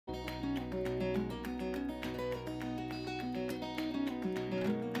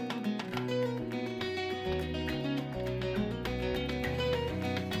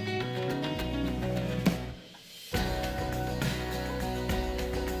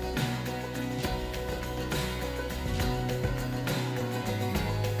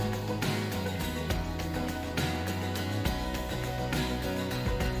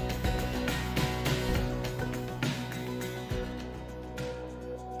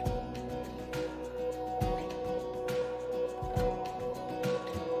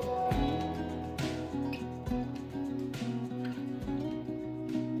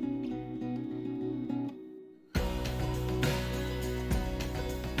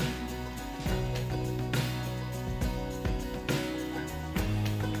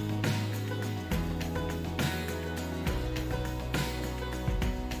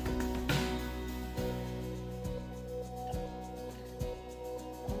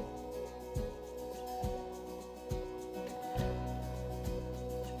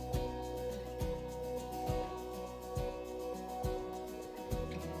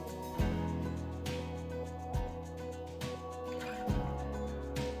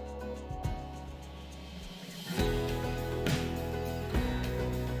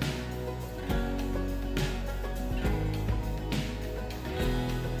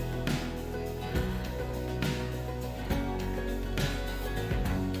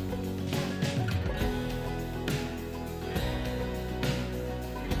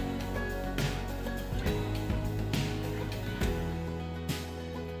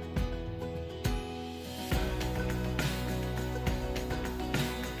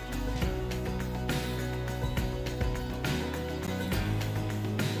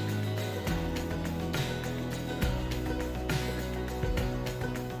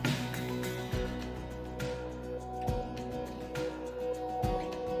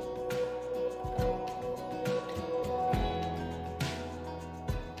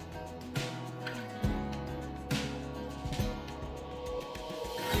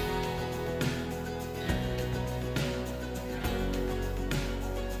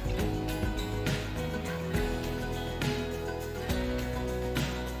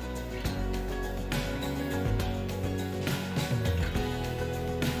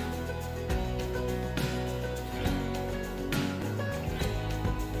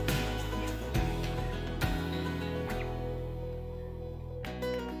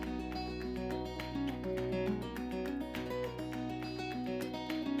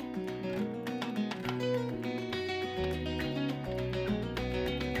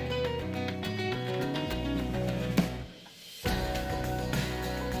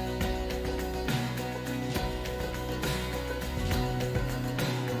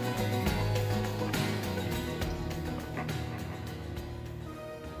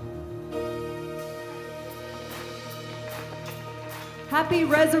Happy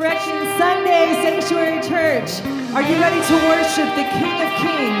Resurrection Sunday, Sanctuary Church. Are you ready to worship the King of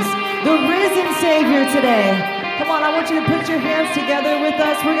Kings, the risen Savior today? Come on, I want you to put your hands together with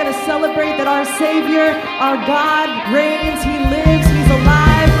us. We're going to celebrate that our Savior, our God, reigns. He lives. He's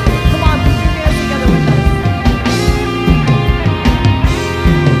alive. Come on, put your hands together with us.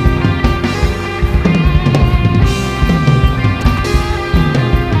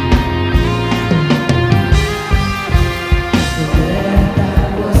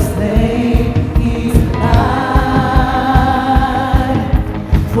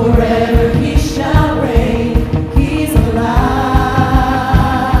 Forever he shall reign, he's alive.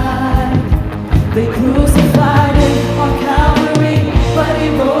 They crucified him on Calvary, but he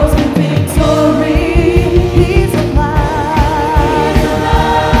rose in victory. He's alive. He's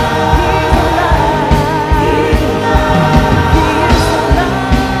alive. He's alive. He's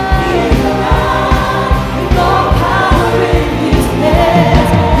alive. He's alive. With all power in his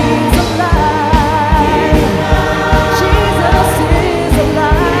hands, he's alive. Jesus is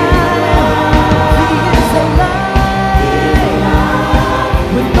alive.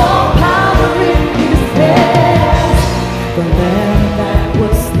 With all power in his hands, the Lamb that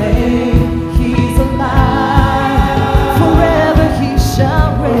was slain, he's alive. Forever he shall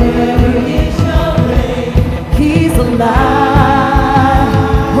reign. He's alive.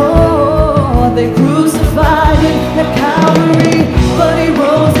 Oh, they crucified him at Calvary, but he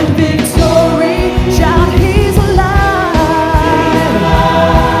rose in victory. Shout, he's alive.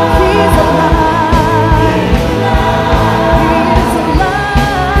 He's alive. He's alive.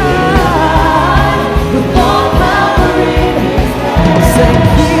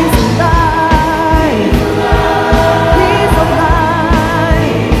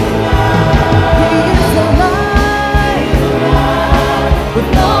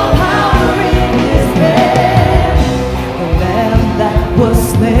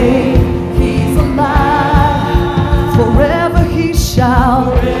 Forever he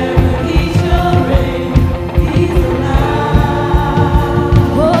shall reign. He's alive.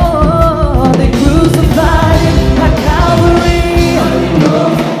 Oh, they crucified him at Calvary.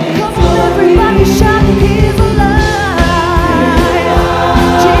 Come on, everybody, shout, he's alive.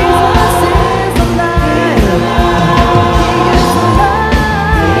 Jesus is alive. He is alive.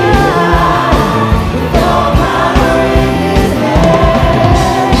 With all power in his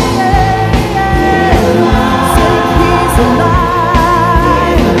hands. He's alive.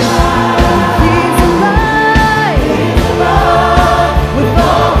 He's alive. With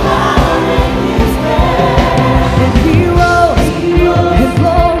all power in his hands. And he rose in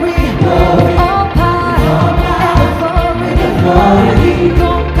glory with all power and authority. And he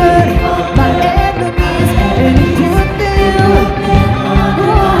conquered my enemies and he put them.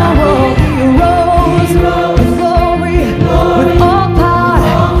 Oh, he rose in glory with all power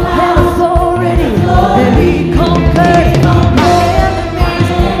and authority. And he conquered my enemies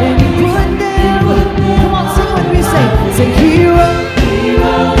and he put them. Come on, sing with me, say he rose in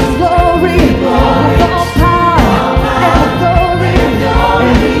glory with all power and authority.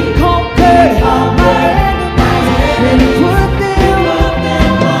 And he conquered my enemies and he put them.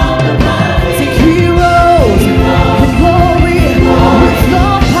 Say he rose in glory with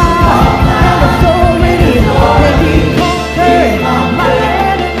all power and authority. And he conquered my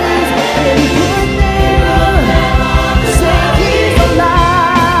enemies and he put them. Say he's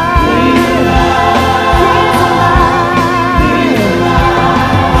alive. He's alive.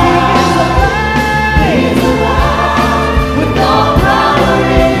 He's alive. With all power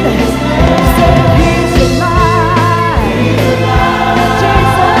in his hands. Say he's alive.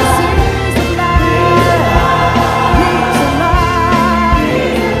 Jesus is alive. He's alive.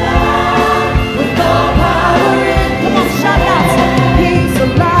 With all power in. Come on, shout it out. Say he's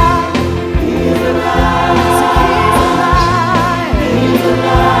alive. He's alive. Say he's alive. He's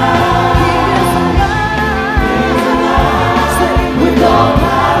alive. He is alive. Say with all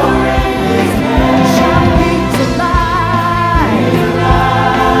power in his hands. Shout, he's alive. He's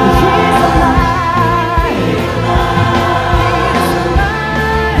alive. He's alive.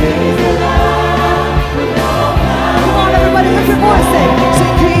 He's alive. With all power. Come on, everybody, lift your voice. Say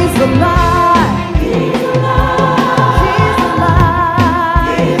he's alive. He's alive. He's alive.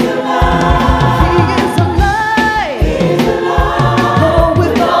 He's alive. He is alive. He's alive. Oh,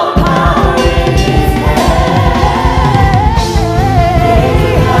 with all power in his hands.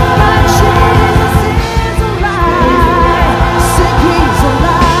 My Jesus is alive. Say he's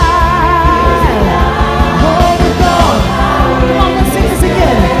alive. Oh, with all power. Come on, let's sing this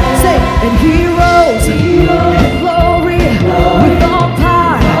again. Say, and he rose in glory with all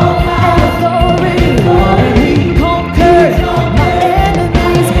power and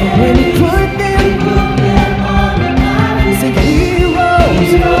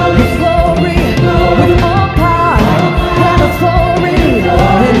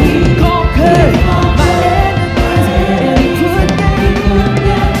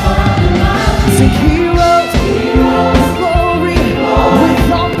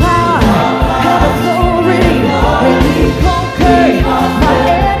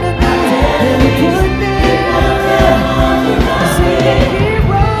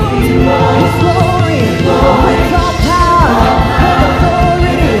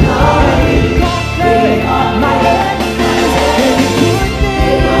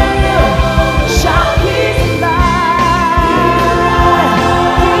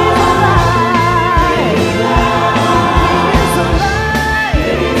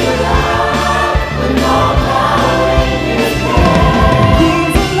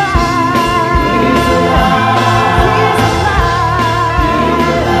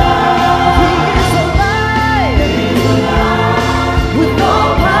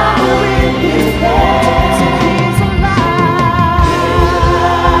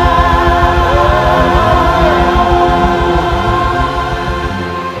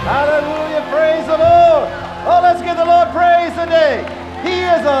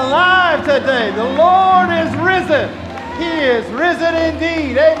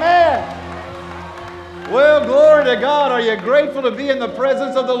indeed. Amen. Well, glory to God. Are you grateful to be in the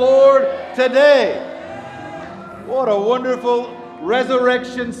presence of the Lord today? What a wonderful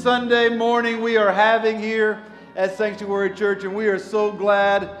Resurrection Sunday morning we are having here at Sanctuary Church, and we are so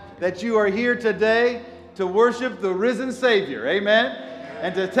glad that you are here today to worship the risen Savior. Amen.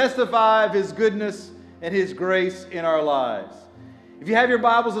 And to testify of His goodness and His grace in our lives. If you have your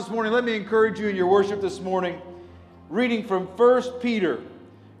Bibles this morning, let me encourage you in your worship this morning, reading from 1 Peter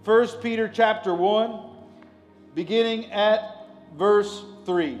chapter 1, beginning at verse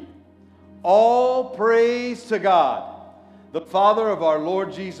 3. All praise to God, the Father of our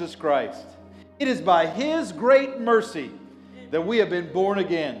Lord Jesus Christ. It is by His great mercy that we have been born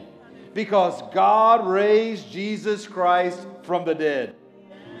again, because God raised Jesus Christ from the dead.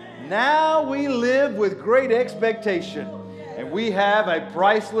 Now we live with great expectation, and we have a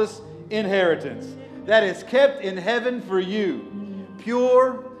priceless inheritance that is kept in heaven for you,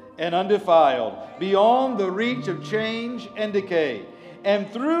 pure and undefiled, beyond the reach of change and decay.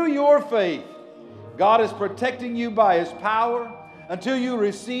 And through your faith, God is protecting you by His power until you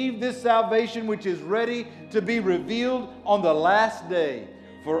receive this salvation, which is ready to be revealed on the last day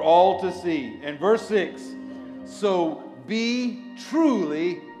for all to see. And verse 6, so be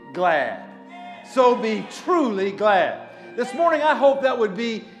truly glad. So be truly glad. This morning, I hope that would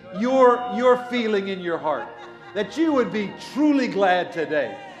be your feeling in your heart, that you would be truly glad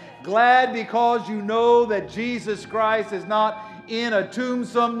today. Glad because you know that Jesus Christ is not in a tomb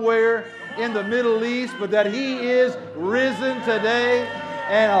somewhere in the Middle East, but that He is risen today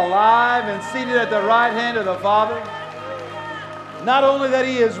and alive and seated at the right hand of the Father. Not only that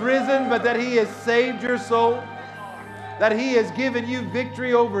He is risen, but that He has saved your soul, that He has given you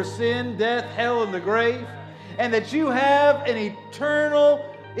victory over sin, death, hell, and the grave, and that you have an eternal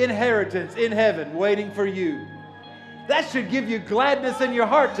inheritance in heaven waiting for you. That should give you gladness in your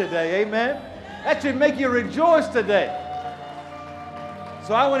heart today, amen? That should make you rejoice today.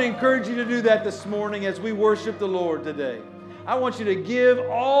 So I want to encourage you to do that this morning as we worship the Lord today. I want you to give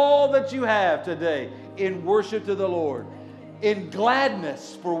all that you have today in worship to the Lord, in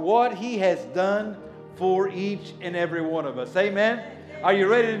gladness for what He has done for each and every one of us. Amen? Are you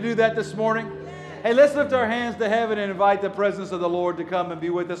ready to do that this morning? Hey, let's lift our hands to heaven and invite the presence of the Lord to come and be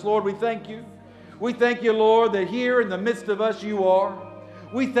with us. Lord, we thank You. We thank You, Lord, that here in the midst of us You are.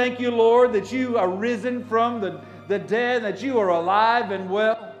 We thank You, Lord, that You are risen from the dead, that You are alive and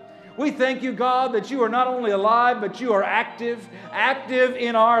well. We thank You, God, that You are not only alive, but You are active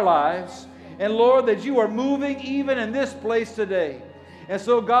in our lives. And Lord, that You are moving even in this place today. And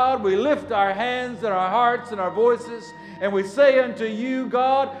so, God, we lift our hands and our hearts and our voices, and we say unto You,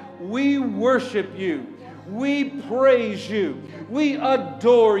 God, we worship You. We praise You. We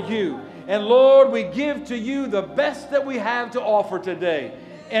adore You. And Lord, we give to You the best that we have to offer today.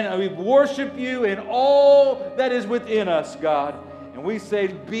 And we worship You in all that is within us, God. And we say,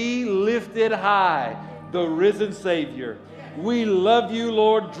 be lifted high, the risen Savior. We love You,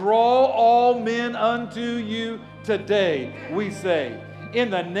 Lord. Draw all men unto You today, we say. In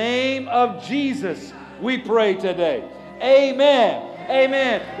the name of Jesus, we pray today. Amen.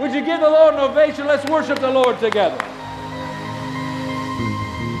 Amen. Would you give the Lord an ovation? Let's worship the Lord together.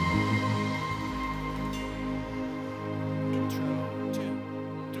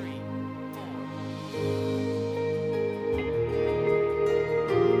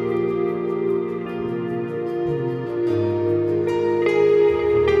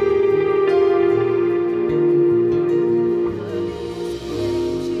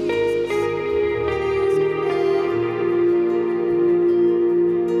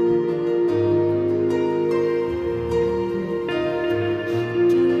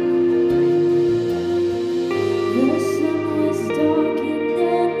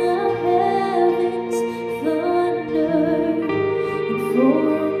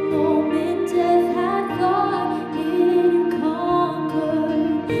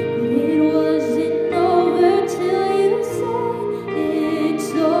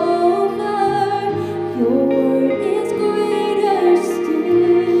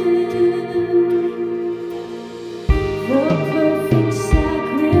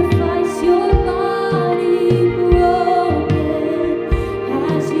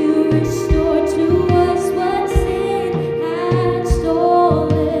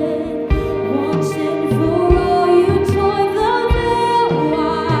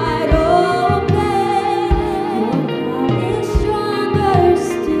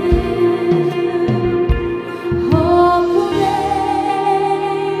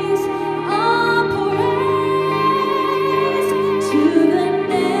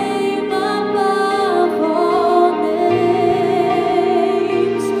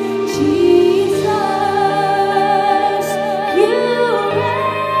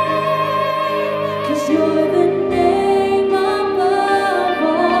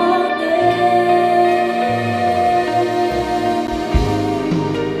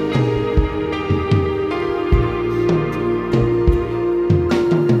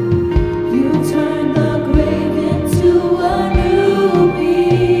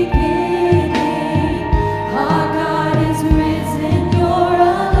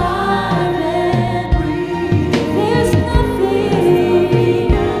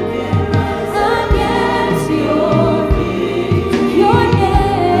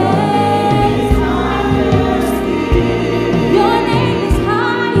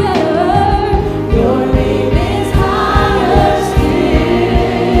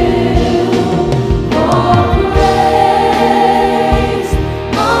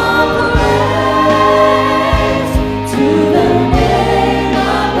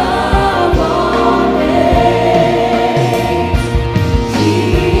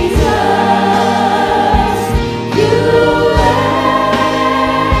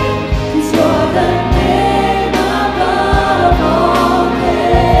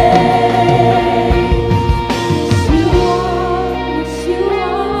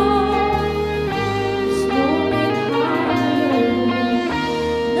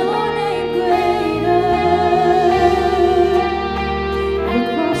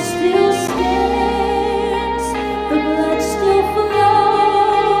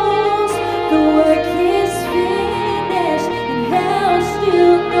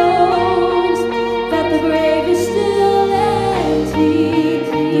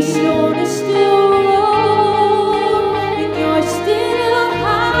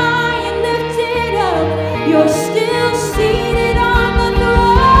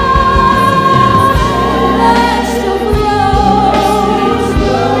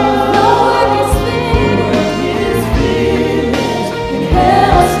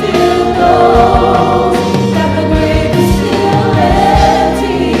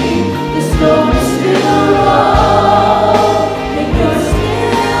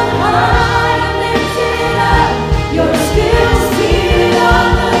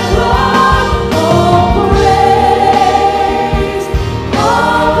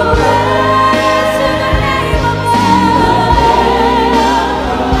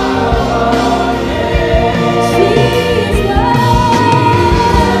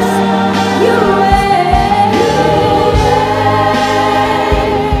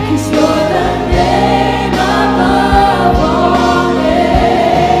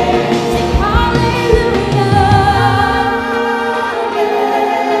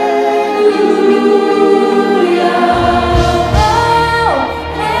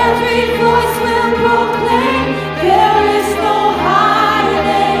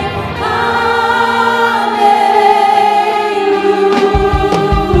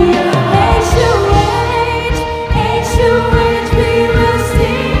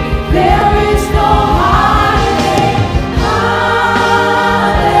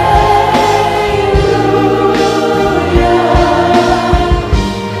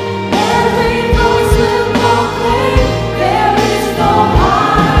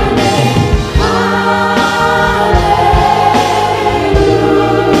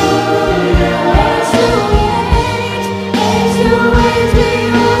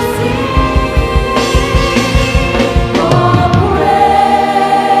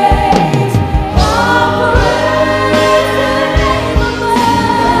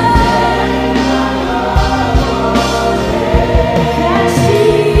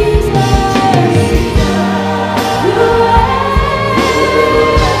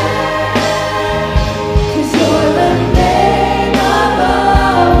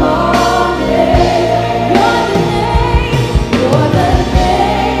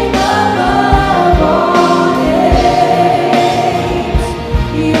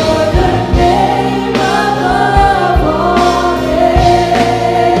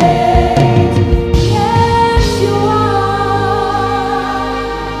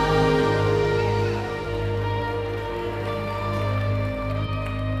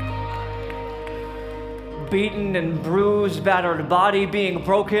 battered body being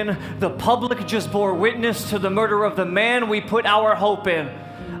broken, the public just bore witness to the murder of the man we put our hope in.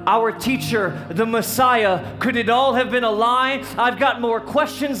 Our teacher, the Messiah. Could it all have been a lie? I've got more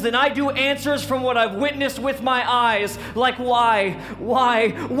questions than I do answers from what I've witnessed with my eyes. Like why?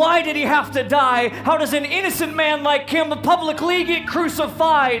 Why did he have to die? How does an innocent man like him publicly get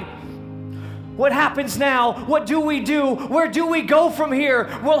crucified? What happens now? What do we do? Where do we go from here?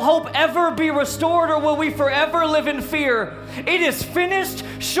 Will hope ever be restored, or will we forever live in fear? It is finished.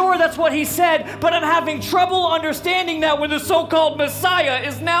 Sure, that's what he said, but I'm having trouble understanding that when the so-called Messiah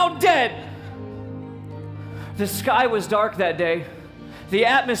is now dead. The sky was dark that day. The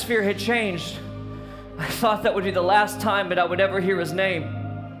atmosphere had changed. I thought that would be the last time that I would ever hear his name.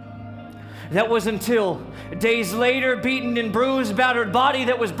 That was until days later, beaten and bruised, battered body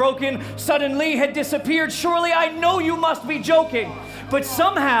that was broken suddenly had disappeared. Surely I know you must be joking. But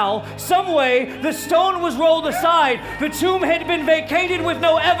somehow, some way, the stone was rolled aside. The tomb had been vacated with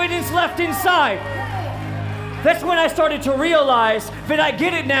no evidence left inside. That's when I started to realize that I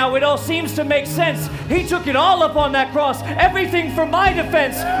get it now. It all seems to make sense. He took it all up on that cross, everything for my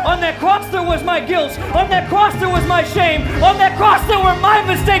defense. On that cross there was my guilt. On that cross there was my shame. On that cross there were my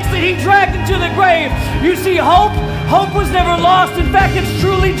mistakes that he dragged into the grave. You see, hope was never lost. In fact, it's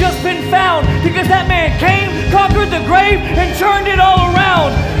truly just been found, because that man came, conquered the grave, and turned it all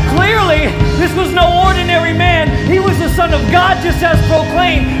around. Clearly, this was no ordinary man. He was the Son of God, just as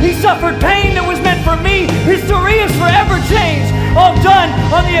proclaimed. He suffered pain that was meant for me. History is forever changed. All done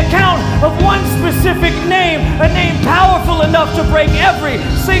on the account of one specific name, a name powerful enough to break every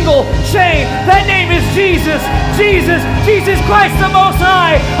single chain. That name is Jesus. Jesus Christ the Most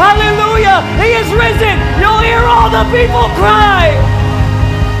High. Hallelujah. He is risen. You'll hear all the people cry.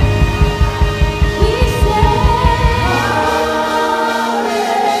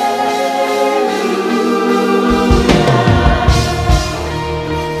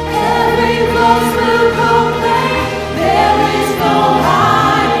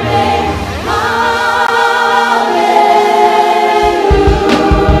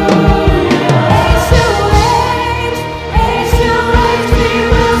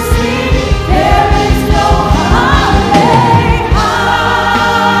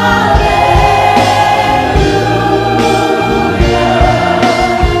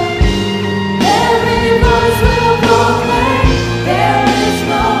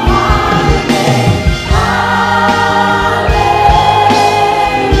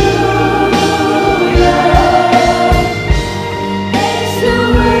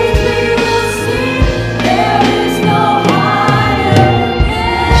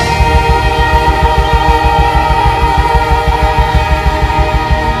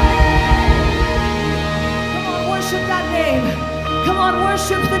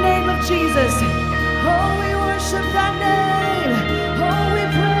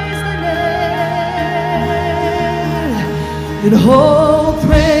 And oh,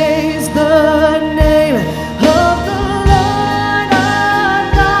 praise the name of the Lord our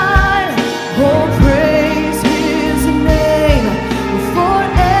God. Oh, praise his name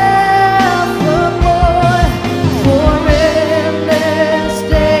forevermore. For endless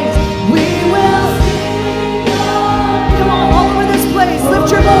days we will sing your praise. Come on, all over this place, lift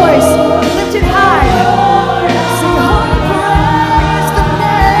your voice, lift it high. Sing, oh, praise the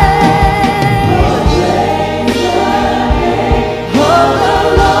name of the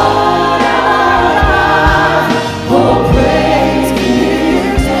Lord our God. Oh, praise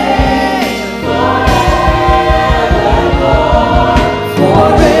his name forevermore. For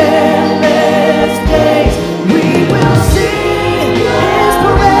endless days we will sing his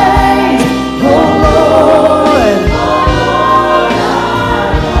praise. Oh, Lord.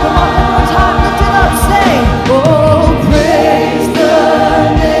 Come on, one more time, lift it up, say, oh, praise the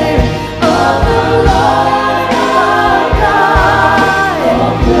name of the Lord our God.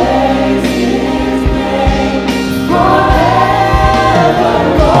 Oh, praise his name forevermore.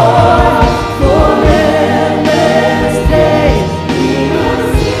 For endless days we will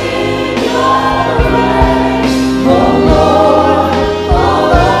sing your praise. Oh, Lord, oh,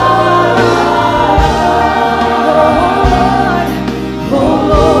 Lord, oh, Lord, oh,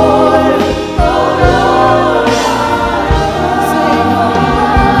 Lord, oh, Lord. Sing, oh,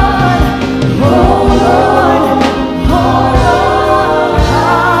 Lord, oh, Lord, oh, Lord,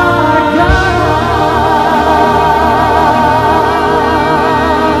 our God.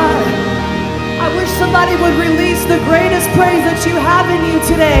 I wish somebody would release the greatest praise that you have in you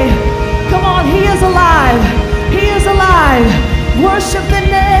today. Come on, he is alive. He is alive. Worship the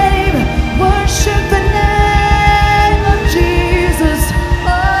name. Worship the name of Jesus.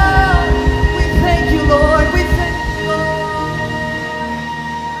 Oh, we thank you, Lord. We thank you, Lord.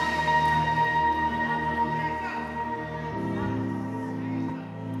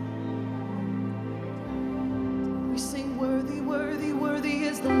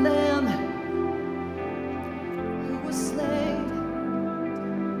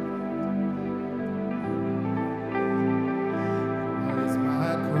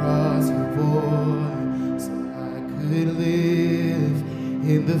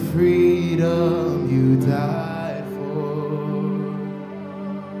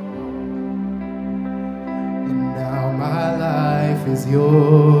 life is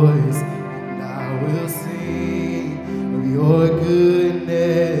yours, and I will sing of your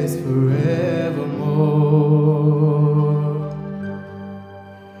goodness forevermore.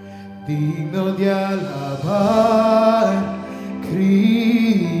 Digno de alabar,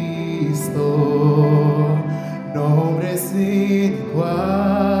 Cristo, nombre sin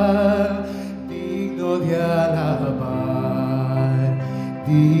igual, digno de alabar,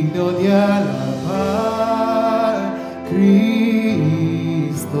 digno de alabar,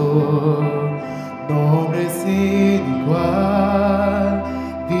 Cristo, nombre sin igual,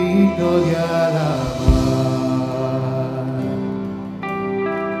 digno de alabar.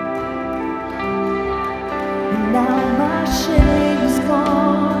 Now my shame is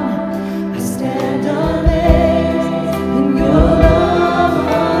gone. I stand amazed in your love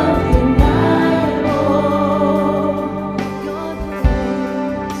undeniable. Your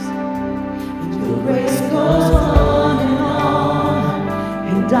grace, and your grace goes on,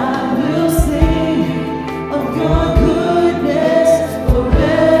 and I will sing of your goodness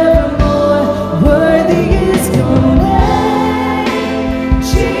forevermore. Worthy is your name,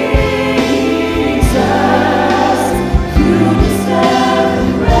 Jesus. You deserve the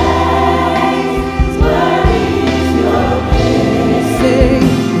praise. Worthy is your name. Sing,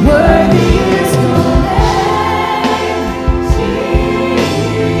 worthy is your name, Jesus.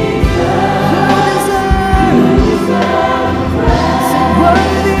 You deserve the praise. Sing,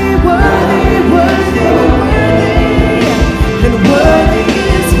 worthy, worthy, worthy, worthy, and worthy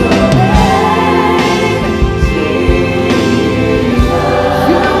is your name, Jesus.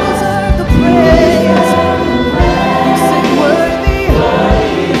 You deserve the praise. You sing, worthy,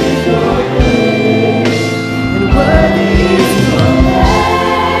 worthy is your name, and worthy is your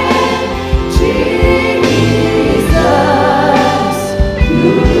name, Jesus.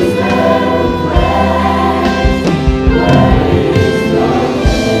 You deserve the praise. Worthy is your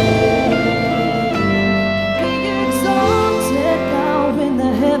name. Be exalted now in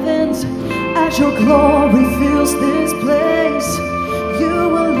the heavens as your glory fills this place. You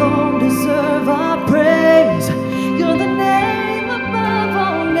alone deserve our praise. You're the name above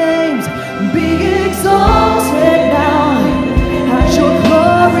all names. Be exalted now as your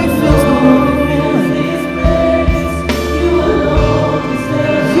glory fills the room.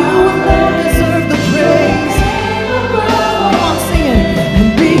 You alone deserve the praise. Come on, sing it. And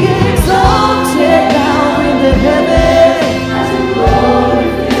be exalted now in the heavens as your glory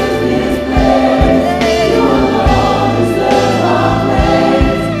fills this place. You alone deserve our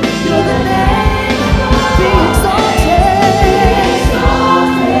praise. You're the name. Be exalted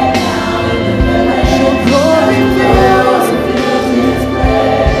now in the heavens as your glory fills this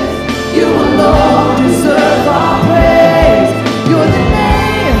place. You alone deserve our praise. You're the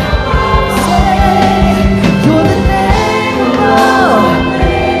name. Say, you're the name above.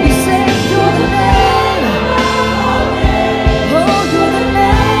 You say you're the name. Oh, you're the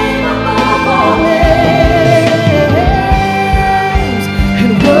name above all names.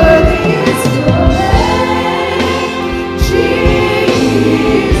 And worthy is your name,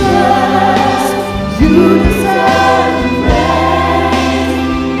 Jesus. You deserve the praise.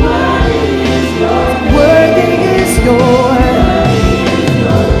 Worthy is your name.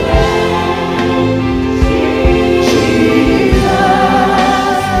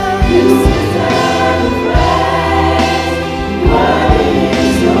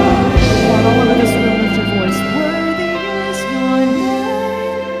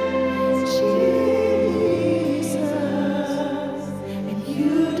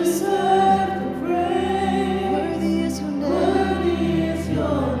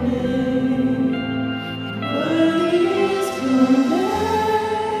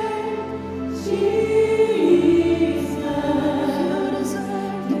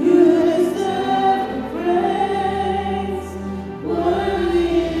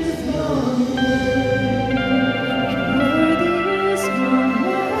 Worthy is your name.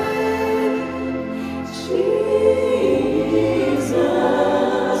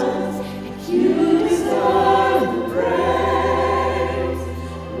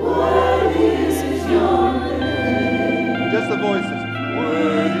 Just the voices.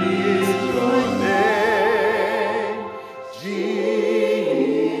 Worthy is your name,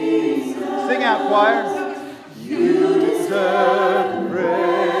 Jesus. Sing out, choir. You deserve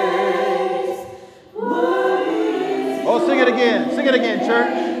praise. Oh, sing it again. Sing it again,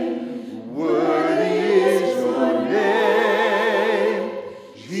 church. Worthy is your name,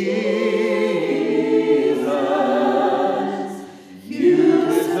 Jesus. You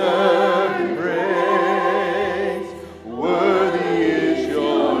deserve praise. Worthy is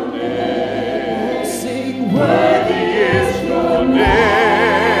your name. Sing, worthy is your name.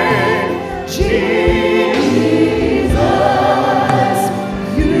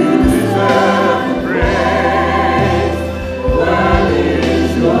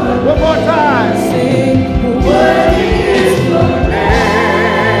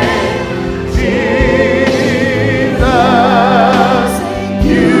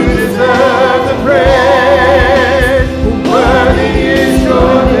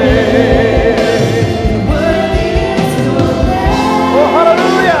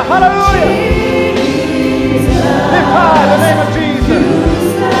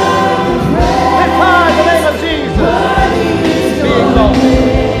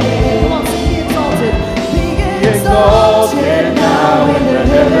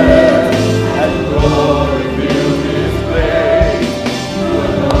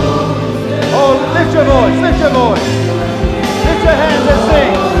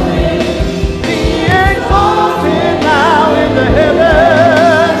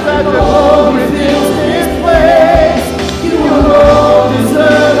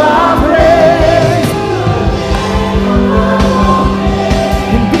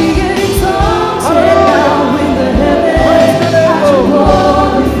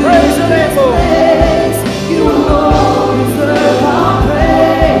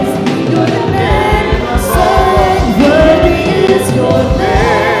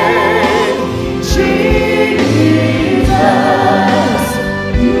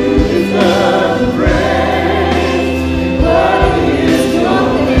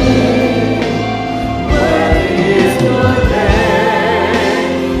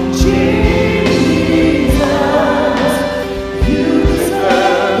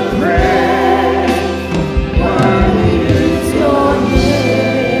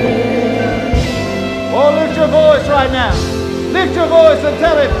 to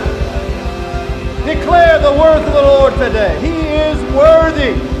tell him. Declare the worth of the Lord today. He is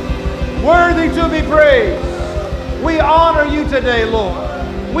worthy, worthy to be praised. We honor you today, Lord.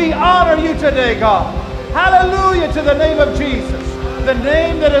 We honor you today, God. Hallelujah to the name of Jesus, the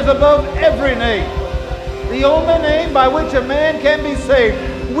name that is above every name, the only name by which a man can be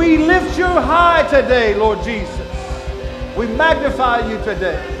saved. We lift you high today, Lord Jesus. We magnify you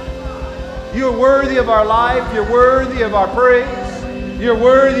today. You're worthy of our life. You're worthy of our praise. You're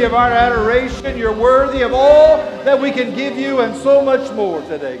worthy of our adoration. You're worthy of all that we can give you and so much more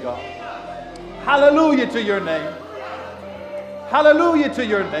today, God. Hallelujah to your name. Hallelujah to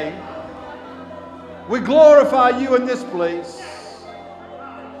your name. We glorify you in this place.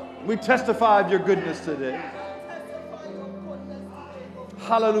 We testify of your goodness today.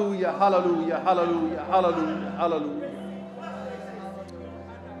 Hallelujah, hallelujah, hallelujah, hallelujah, hallelujah.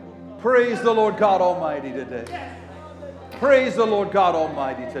 Praise the Lord God Almighty today. Praise the Lord God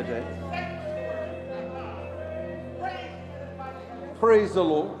Almighty today. Praise the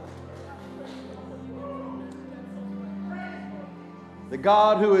Lord. The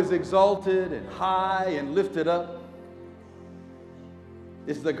God who is exalted and high and lifted up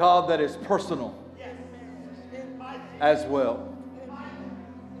is the God that is personal as well.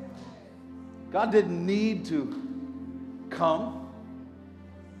 God didn't need to come.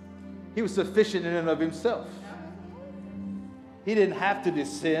 He was sufficient in and of himself. He didn't have to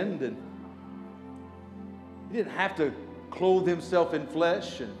descend, and he didn't have to clothe himself in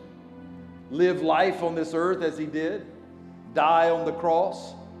flesh and live life on this earth as he did, die on the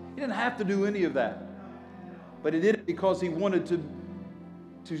cross. He didn't have to do any of that. But he did it because he wanted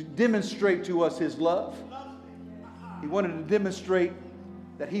to demonstrate to us his love. He wanted to demonstrate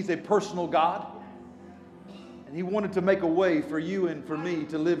that he's a personal God. And he wanted to make a way for you and for me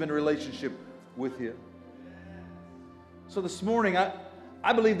to live in a relationship with him. So this morning,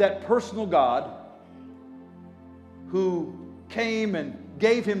 I believe that personal God who came and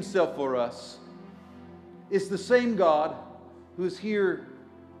gave himself for us is the same God who is here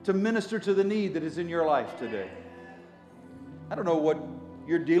to minister to the need that is in your life today. I don't know what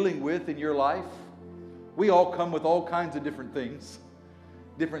you're dealing with in your life. We all come with all kinds of different things,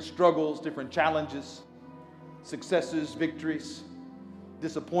 different struggles, different challenges, successes, victories,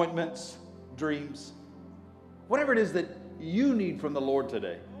 disappointments, dreams. Whatever it is that you need from the Lord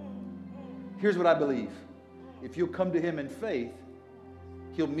today, here's what I believe. If you'll come to him in faith,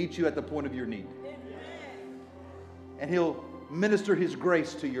 he'll meet you at the point of your need. And he'll minister his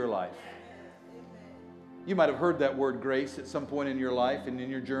grace to your life. You might have heard that word grace at some point in your life and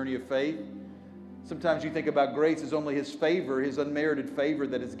in your journey of faith. Sometimes you think about grace as only his favor, his unmerited favor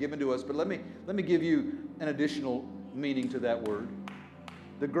that is given to us. But let me give you an additional meaning to that word.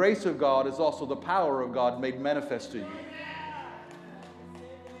 The grace of God is also the power of God made manifest to you.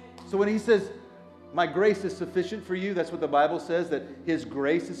 So when he says, my grace is sufficient for you, that's what the Bible says, that his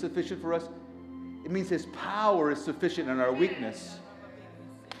grace is sufficient for us. It means his power is sufficient in our weakness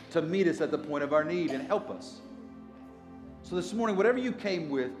to meet us at the point of our need and help us. So this morning, whatever you came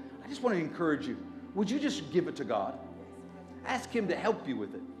with, I just want to encourage you. Would you just give it to God? Ask him to help you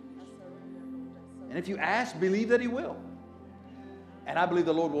with it. And if you ask, believe that he will. And I believe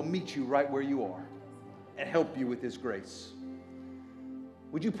the Lord will meet you right where you are and help you with his grace.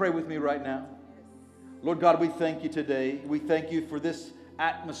 Would you pray with me right now? Lord God, we thank you today. We thank you for this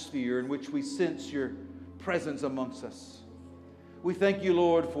atmosphere in which we sense your presence amongst us. We thank you,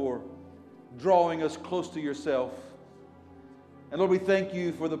 Lord, for drawing us close to yourself. And Lord, we thank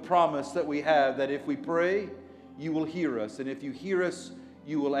you for the promise that we have that if we pray, you will hear us. And if you hear us,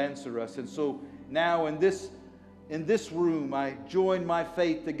 you will answer us. And so now in this room, I join my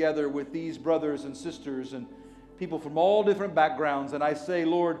faith together with these brothers and sisters and people from all different backgrounds. And I say,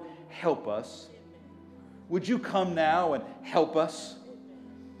 Lord, help us. Would you come now and help us?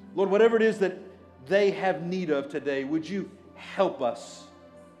 Lord, whatever it is that they have need of today, would you help us?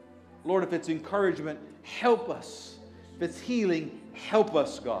 Lord, if it's encouragement, help us. If it's healing, help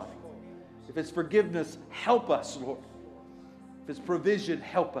us, God. If it's forgiveness, help us, Lord. If it's provision,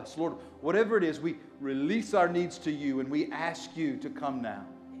 help us. Lord, whatever it is, we release our needs to you and we ask you to come now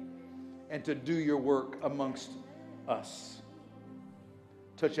and to do your work amongst us.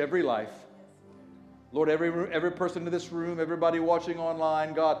 Touch every life. Lord, every person in this room, everybody watching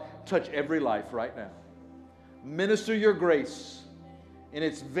online, God, touch every life right now. Minister your grace in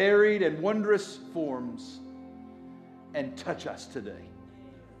its varied and wondrous forms and touch us today.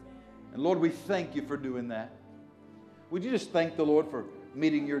 And Lord, we thank you for doing that. Would you just thank the Lord for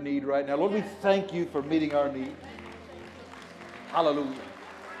meeting your need right now? Lord, we thank you for meeting our need. Hallelujah.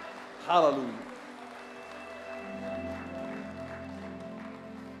 Hallelujah.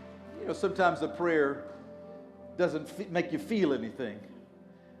 sometimes the prayer doesn't make you feel anything,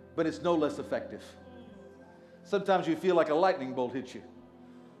 but it's no less effective. Sometimes you feel like a lightning bolt hit you.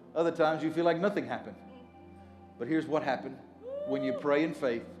 Other times you feel like nothing happened. But here's what happened. When you pray in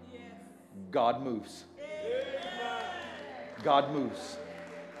faith, God moves. God moves.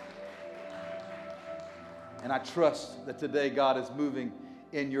 And I trust that today God is moving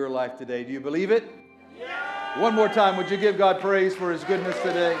in your life today. Do you believe it? Yeah. One more time, would you give God praise for His goodness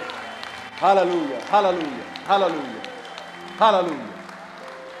today? Hallelujah, hallelujah, hallelujah, hallelujah.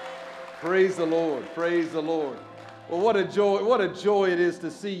 Praise the Lord, praise the Lord. Well, what a joy it is to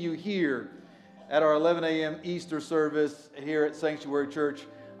see you here at our 11 a.m. Easter service here at Sanctuary Church.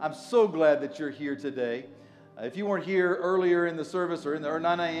 I'm so glad that you're here today. If you weren't here earlier in the service or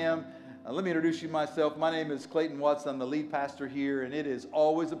 9 a.m., let me introduce you myself. My name is Clayton Watts. I'm the lead pastor here, and it is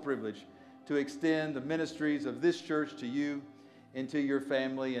always a privilege to extend the ministries of this church to you and to your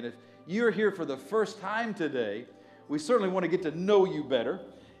family. And if you're here for the first time today, we certainly want to get to know you better.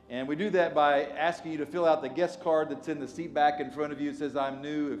 And we do that by asking you to fill out the guest card that's in the seat back in front of you. It says, I'm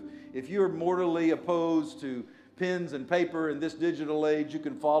new. If you're mortally opposed to pens and paper in this digital age, you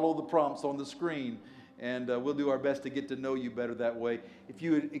can follow the prompts on the screen. And we'll do our best to get to know you better that way. If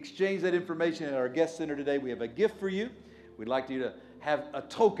you would exchange that information at our guest center today, we have a gift for you. We'd like you to have a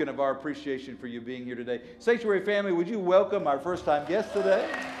token of our appreciation for you being here today. Sanctuary family, would you welcome our first-time guest today?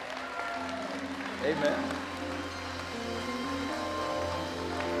 Amen.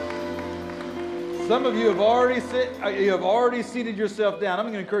 Some of you have already seated yourself down. I'm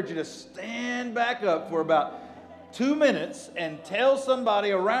going to encourage you to stand back up for about 2 minutes and tell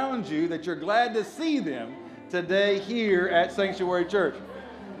somebody around you that you're glad to see them today here at Sanctuary Church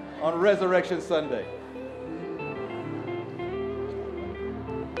on Resurrection Sunday.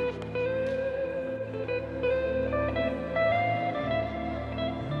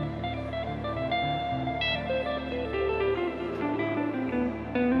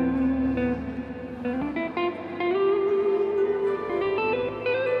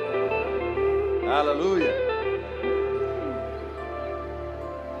 Hallelujah.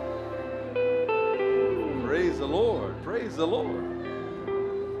 Praise the Lord. Praise the Lord.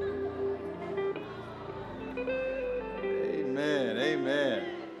 Amen. Amen.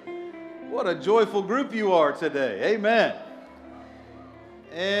 What a joyful group you are today. Amen.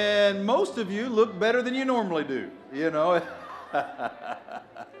 And most of you look better than you normally do. You know. Oh,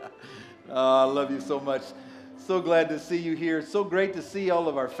 I love you so much. So glad to see you here. So great to see all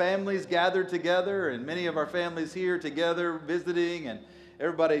of our families gathered together, and many of our families here together visiting, and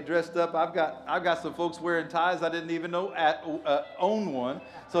everybody dressed up. I've got some folks wearing ties I didn't even know own one.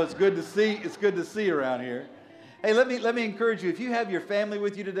 So it's good to see. It's good to see around here. Hey, let me encourage you. If you have your family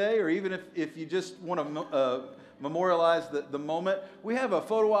with you today, or even if you just want to memorialize the moment, we have a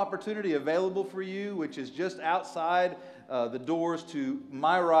photo opportunity available for you, which is just outside the doors to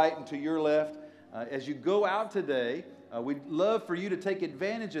my right and to your left. As you go out today, we'd love for you to take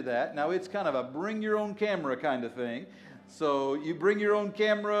advantage of that. Now, it's kind of a bring your own camera kind of thing. So you bring your own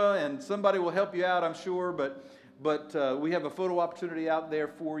camera and somebody will help you out, I'm sure. But we have a photo opportunity out there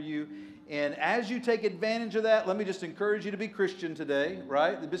for you. And as you take advantage of that, let me just encourage you to be Christian today,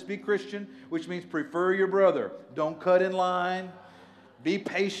 right? Just be Christian, which means prefer your brother. Don't cut in line. Be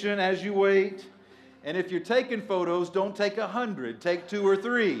patient as you wait. And if you're taking photos, don't take 100. Take 2 or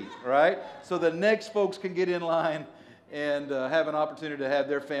 3, right? So the next folks can get in line and have an opportunity to have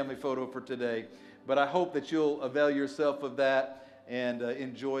their family photo for today. But I hope that you'll avail yourself of that and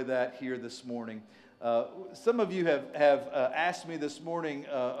enjoy that here this morning. Some of you have asked me this morning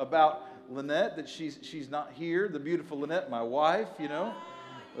about Lynette, that she's not here. The beautiful Lynette, my wife, you know.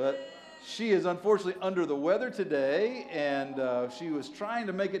 But she is unfortunately under the weather today, and she was trying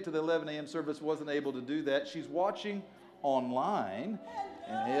to make it to the 11 a.m. service, wasn't able to do that. She's watching online.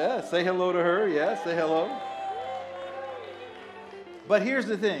 And yeah, say hello to her. Yeah, say hello. But here's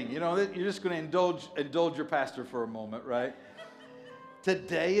the thing, you know, you're just going to indulge your pastor for a moment, right?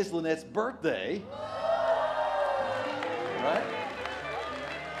 Today is Lynette's birthday. Right?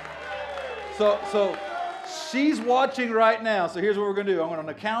 So she's watching right now. So here's what we're going to do. I'm going to, on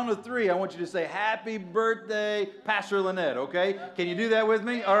the count of 3, I want you to say, happy birthday, Pastor Lynette, okay? Can you do that with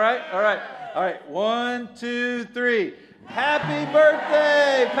me? All right, all right, all right. 1, 2, 3. Happy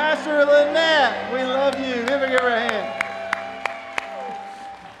birthday, Pastor Lynette. We love you. Give her a hand.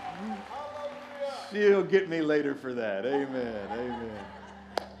 She'll get me later for that. Amen, amen.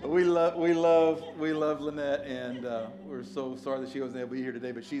 We love Lynette, and we're so sorry that she wasn't able to be here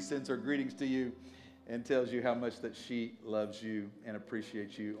today, but she sends her greetings to you and tells you how much that she loves you and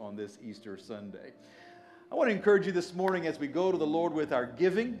appreciates you on this Easter Sunday. I want to encourage you this morning as we go to the Lord with our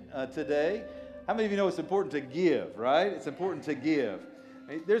giving today. How many of you know it's important to give, right? It's important to give.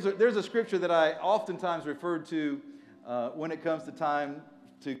 There's a scripture that I oftentimes refer to when it comes to time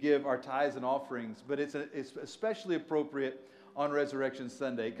to give our tithes and offerings, but it's especially appropriate on Resurrection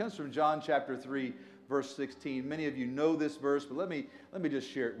Sunday. It comes from John chapter 3, verse 16. Many of you know this verse, but let me just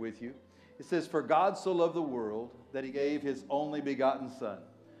share it with you. It says, "For God so loved the world that he gave his only begotten Son,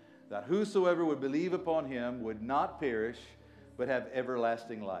 that whosoever would believe upon him would not perish, but have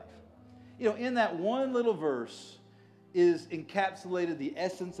everlasting life." You know, in that one little verse is encapsulated the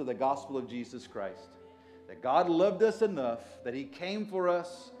essence of the gospel of Jesus Christ. That God loved us enough that he came for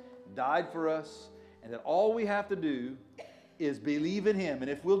us, died for us, and that all we have to do is believe in him. And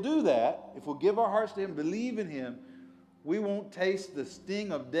if we'll do that, if we'll give our hearts to him, believe in him, we won't taste the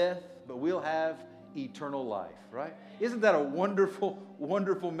sting of death, but we'll have eternal life, right? Isn't that a wonderful,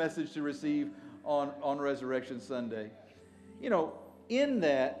 wonderful message to receive on Resurrection Sunday? You know, in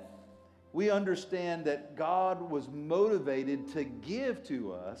that, we understand that God was motivated to give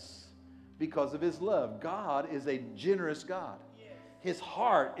to us because of his love. God is a generous God. His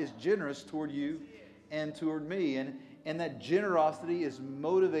heart is generous toward you and toward me, and that generosity is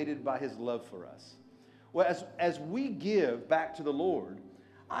motivated by his love for us. Well, as we give back to the Lord,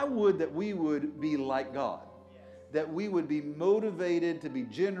 I would that we would be like God, that we would be motivated to be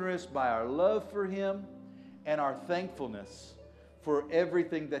generous by our love for him and our thankfulness for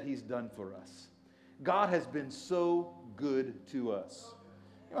everything that he's done for us. God has been so good to us.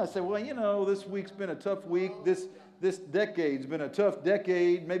 You might say, well, you know, this week's been a tough week. This decade's been a tough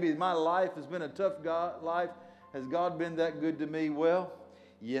decade. Maybe my life has been a tough life. Has God been that good to me? Well,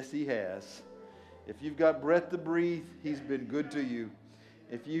 yes, he has. If you've got breath to breathe, he's been good to you.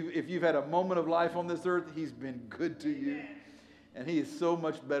 If you've had a moment of life on this earth, he's been good to you. And he is so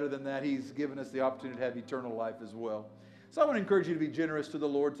much better than that. He's given us the opportunity to have eternal life as well. So I want to encourage you to be generous to the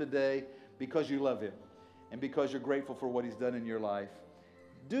Lord today because you love him and because you're grateful for what he's done in your life.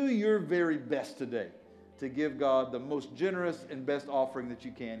 Do your very best today to give God the most generous and best offering that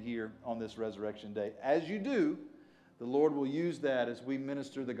you can here on this Resurrection Day. As you do, the Lord will use that as we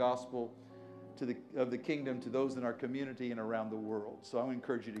minister the gospel of the kingdom to those in our community and around the world. So I want to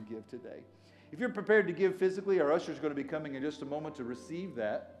encourage you to give today. If you're prepared to give physically, our usher is going to be coming in just a moment to receive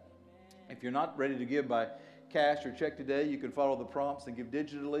that. If you're not ready to give by cash or check today, you can follow the prompts and give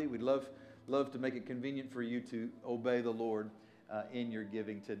digitally. We'd love to make it convenient for you to obey the Lord in your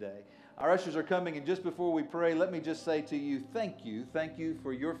giving today. Our ushers are coming, and just before we pray, let me just say to you, thank you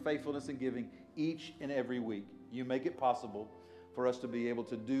for your faithfulness in giving each and every week. You make it possible for us to be able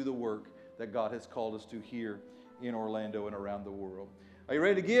to do the work that God has called us to here in Orlando and around the world. Are you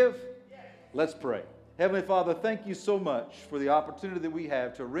ready to give? Yes. Let's pray. Heavenly Father, thank you so much for the opportunity that we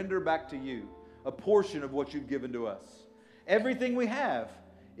have to render back to you a portion of what you've given to us. Everything we have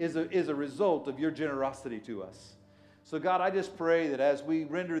is a result of your generosity to us. So God, I just pray that as we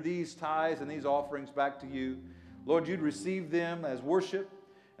render these tithes and these offerings back to you, Lord, you'd receive them as worship,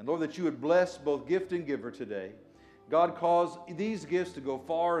 and Lord, that you would bless both gift and giver today. God, cause these gifts to go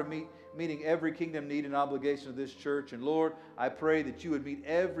far and meeting every kingdom need and obligation of this church. And Lord, I pray that you would meet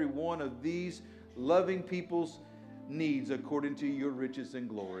every one of these loving people's needs according to your riches and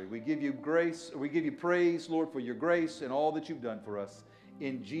glory. We give you grace, we give you praise, Lord, for your grace and all that you've done for us.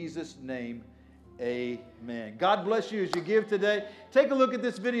 In Jesus' name, amen. God bless you as you give today. Take a look at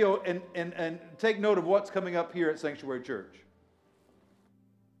this video and take note of what's coming up here at Sanctuary Church.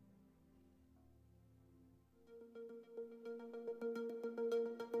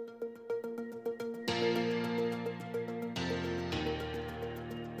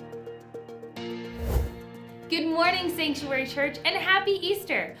 Good morning, Sanctuary Church, and happy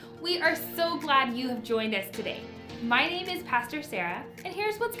Easter! We are so glad you have joined us today. My name is Pastor Sarah, and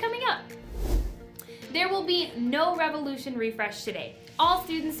here's what's coming up. There will be no Revolution Refresh today. All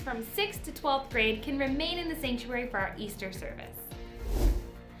students from 6th to 12th grade can remain in the sanctuary for our Easter service.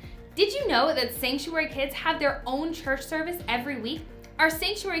 Did you know that Sanctuary Kids have their own church service every week? Our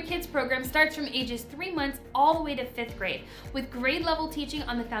Sanctuary Kids program starts from ages 3 months all the way to 5th grade, with grade level teaching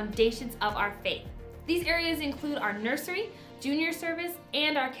on the foundations of our faith. These areas include our nursery, junior service,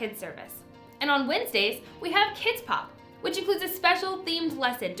 and our kids service. And on Wednesdays, we have Kids Pop, which includes a special themed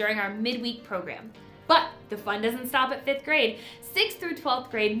lesson during our midweek program. But the fun doesn't stop at 5th grade. 6th through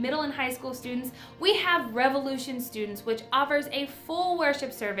 12th grade middle and high school students, we have Revolution Students, which offers a full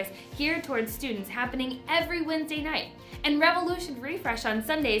worship service geared towards students happening every Wednesday night, and Revolution Refresh on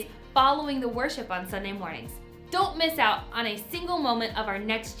Sundays following the worship on Sunday mornings. Don't miss out on a single moment of our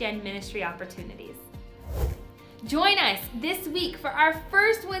Next Gen ministry opportunities. Join us this week for our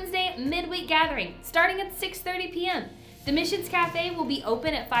first Wednesday midweek gathering, starting at 6:30 p.m. The Missions Cafe will be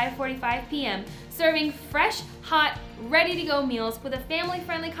open at 5:45 p.m., serving fresh, hot, ready-to-go meals with a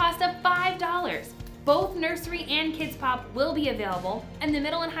family-friendly cost of $5. Both nursery and kids pop will be available, and the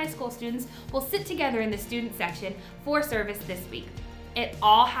middle and high school students will sit together in the student section for service this week. It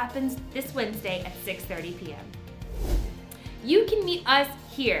all happens this Wednesday at 6:30 p.m. You can meet us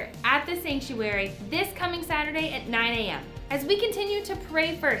here at the sanctuary this coming Saturday at 9 a.m. as we continue to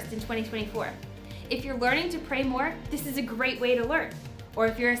pray first in 2024. If you're learning to pray more, this is a great way to learn. Or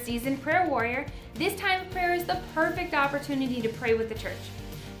if you're a seasoned prayer warrior, this time of prayer is the perfect opportunity to pray with the church.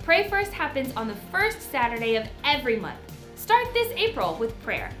 Pray First happens on the first Saturday of every month. Start this April with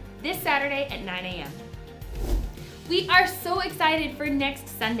prayer, this Saturday at 9 a.m. We are so excited for next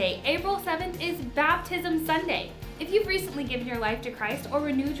Sunday. April 7th is Baptism Sunday. If you've recently given your life to Christ or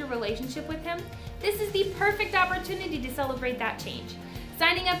renewed your relationship with Him, this is the perfect opportunity to celebrate that change.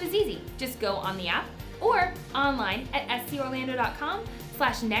 Signing up is easy. Just go on the app or online at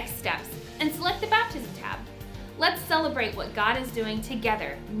scorlando.com/nextsteps and select the baptism tab. Let's celebrate what God is doing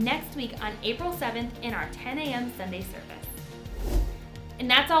together next week on April 7th in our 10 a.m. Sunday service. And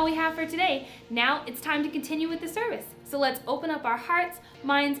that's all we have for today. Now it's time to continue with the service. So let's open up our hearts,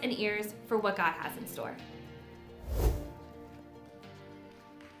 minds, and ears for what God has in store.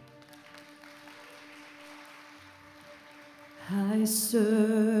 I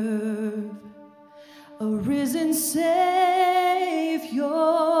serve a risen Savior.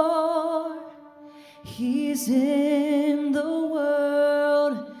 He's in the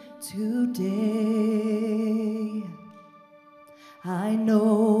world today. I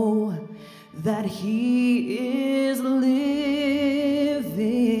know that He is living.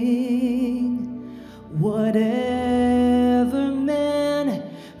 Whatever men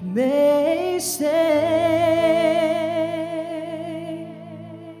may say,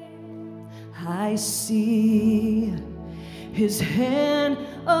 I see His hand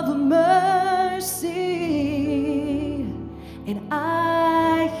of mercy, and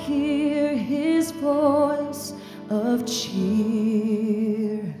I hear His voice of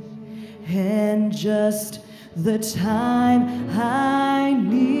cheer. And just the time I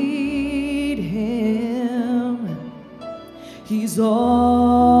need Him, He's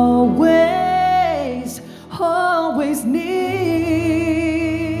always, always near.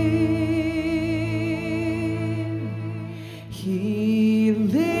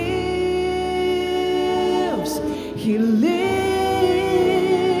 He lives,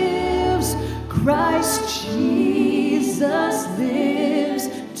 Christ Jesus lives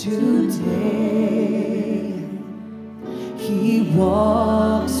today. He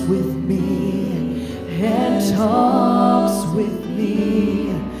walks with me and talks with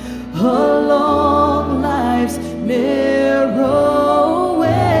me along life's narrow way.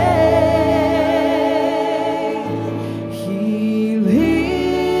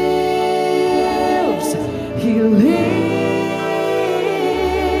 He lives,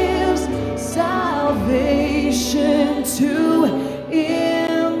 salvation to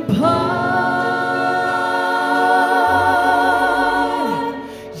impart.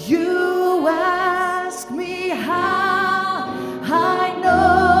 You ask me how, I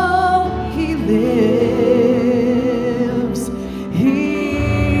know He lives. He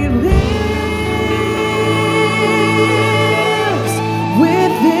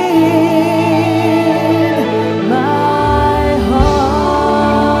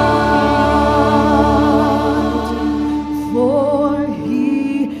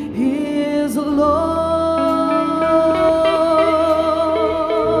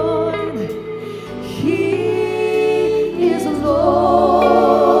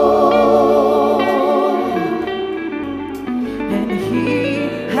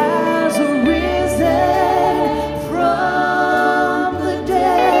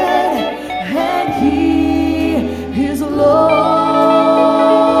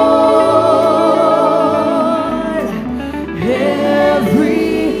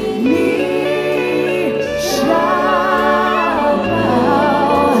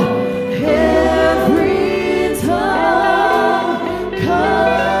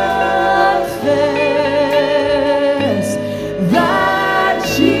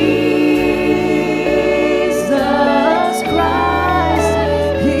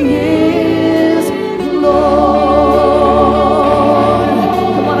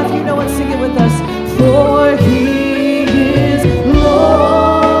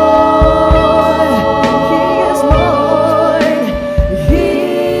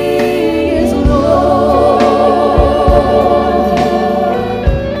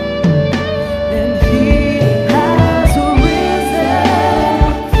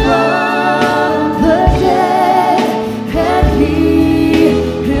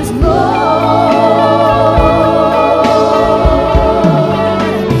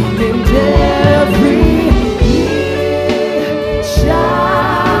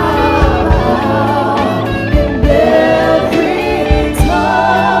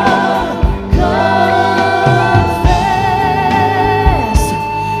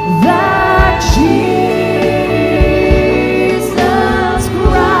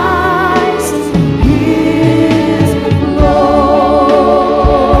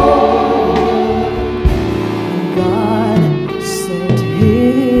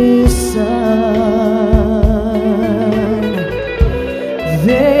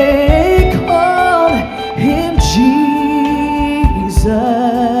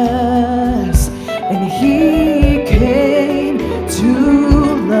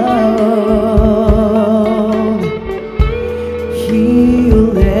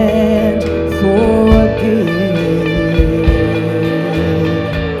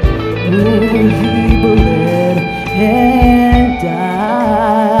He bled and died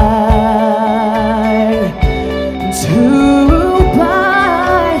to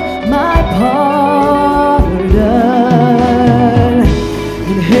buy my pardon.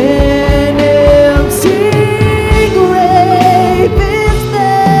 And an empty grave is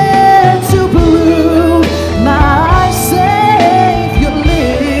there to prove my Savior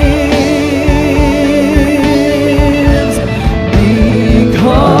lives.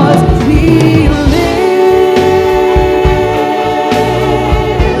 Because He lives,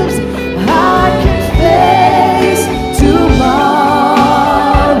 I can face tomorrow.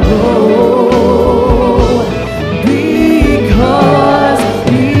 Because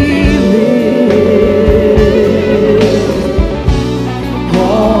He lives,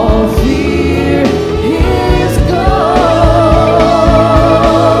 all fear is gone.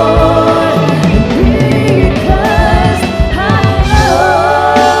 Because I know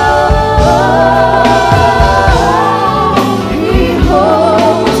He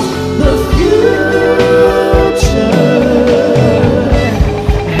holds the future,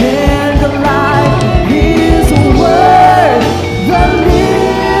 and life is worth the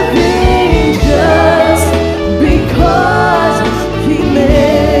living just because He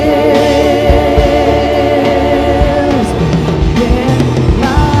lives. And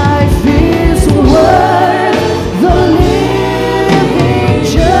life is worth the living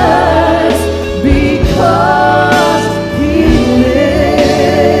just because He lives.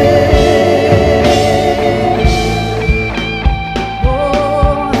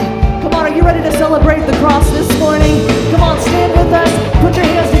 Oh, come on, are you ready to celebrate the cross this morning? Come on, stand with us. Put your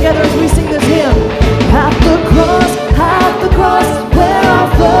hands together as we sing this hymn. At the cross, where I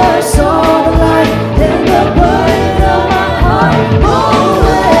first saw the light, and the burden of my heart rolled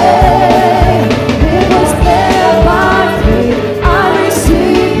away. It was there by faith I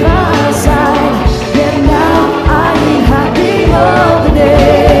received my sight, and now I am happy all the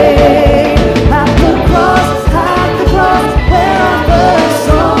day. At the cross, where I first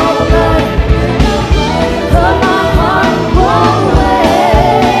saw the light, of my heart rolled away.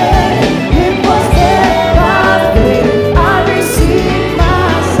 It was there by faith I received my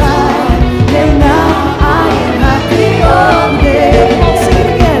sight, and now I am happy all day. Come on, sing it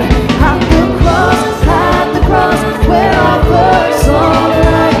again. At the cross, where I first saw the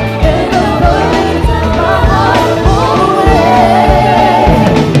light, and the burden of my heart rolled away.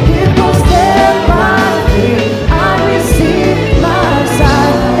 It was there by faith I received my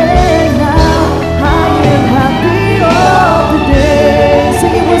sight, and now I am happy all the day.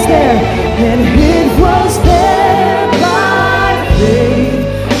 Sing, it was there, and it was there by faith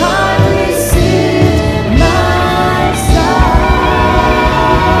I received my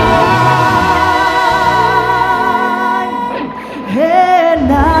sight, and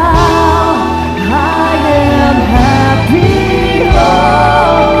now I am happy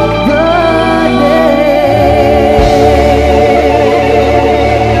all the day.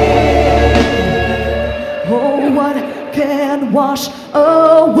 Oh, what can wash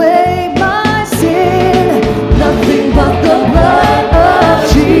away my sin? Nothing but the blood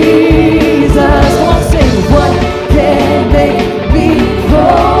of Jesus. Come on, sing. What can make me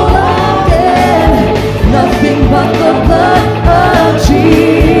whole again? Nothing but the blood of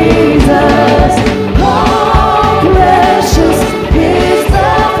Jesus. Oh, precious is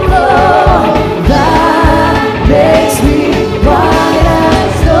the flow that makes me white as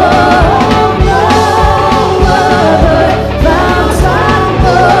snow. No other fount I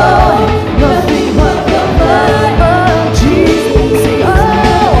know. Nothing but the blood of Jesus.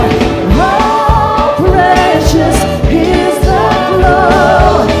 Oh, precious is the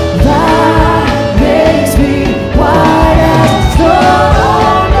flow that makes me white as snow.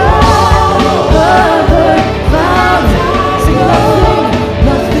 No other fount. Sing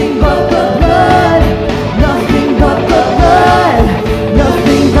nothing but the blood, nothing but the blood,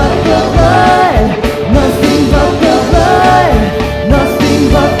 nothing but the blood, nothing but the blood, nothing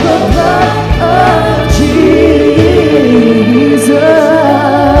but the blood of Jesus.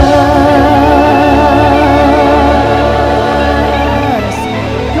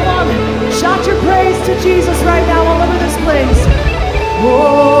 Come on, shout your praise to Jesus right now all over this place.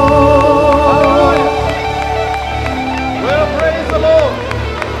 Oh. Well, praise the Lord.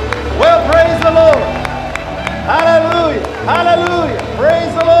 Well, praise the Lord. Hallelujah. Hallelujah.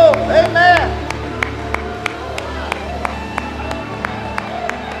 Praise the Lord. Amen.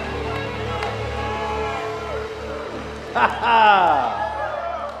 Ha ha.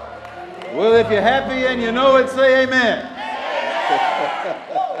 Well, if you're happy and you know it, say amen.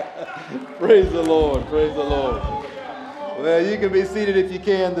 Praise the Lord. Praise the Lord. Well, you can be seated if you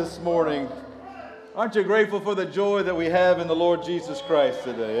can this morning. Aren't you grateful for the joy that we have in the Lord Jesus Christ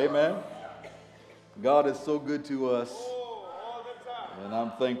today? Amen. God is so good to us, and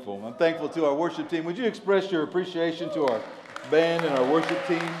I'm thankful. I'm thankful to our worship team. Would you express your appreciation to our band and our worship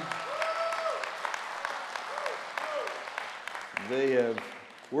team? They have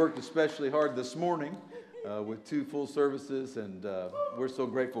worked especially hard this morning with 2 full services, and we're so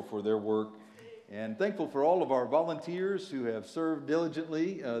grateful for their work. And thankful for all of our volunteers who have served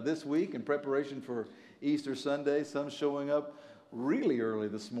diligently this week in preparation for Easter Sunday. Some showing up really early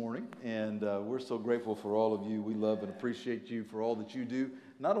this morning, and we're so grateful for all of you. We love and appreciate you for all that you do,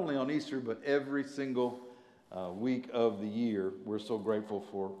 not only on Easter, but every single week of the year. We're so grateful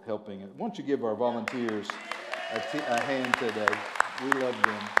for helping. Why don't you give our volunteers a hand today? We love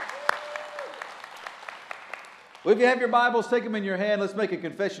them. Well, if you have your Bibles, take them in your hand. Let's make a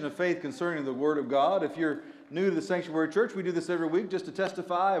confession of faith concerning the Word of God. If you're new to the Sanctuary Church, we do this every week just to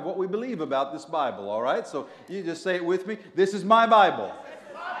testify of what we believe about this Bible, all right? So you just say it with me. This is my Bible.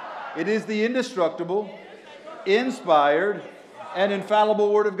 It is the indestructible, inspired, and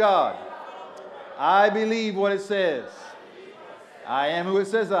infallible Word of God. I believe what it says. I am who it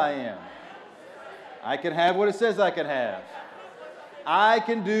says I am. I can have what it says I can have. I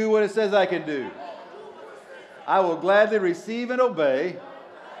can do what it says I can do. I will gladly receive and obey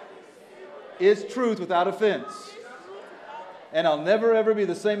its truth without offense. And I'll never ever be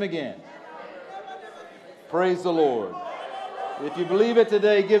the same again. Praise the Lord. If you believe it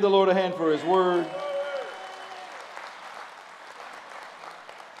today, give the Lord a hand for His Word.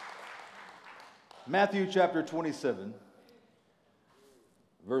 Matthew chapter 27,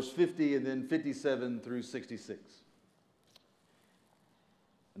 verse 50 and then 57 through 66.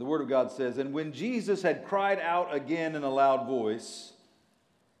 The Word of God says, "And when Jesus had cried out again in a loud voice,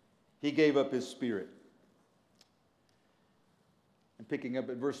 He gave up His spirit." And picking up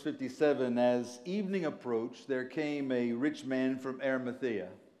at verse 57, "As evening approached, there came a rich man from Arimathea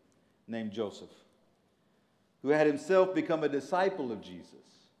named Joseph, who had himself become a disciple of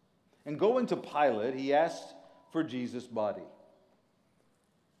Jesus. And going to Pilate, he asked for Jesus' body.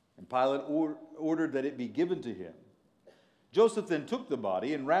 And Pilate ordered that it be given to him. Joseph then took the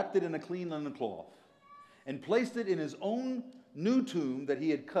body and wrapped it in a clean linen cloth and placed it in his own new tomb that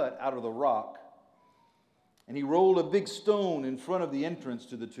he had cut out of the rock. And he rolled a big stone in front of the entrance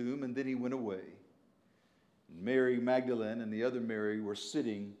to the tomb, and then he went away. And Mary Magdalene and the other Mary were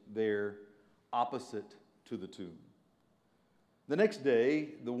sitting there opposite to the tomb. The next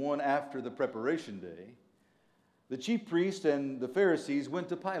day, the one after the preparation day, the chief priests and the Pharisees went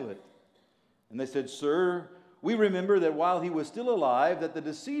to Pilate. And they said, 'Sir, we remember that while he was still alive, that the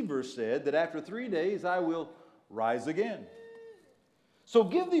deceiver said that after 3 days I will rise again. So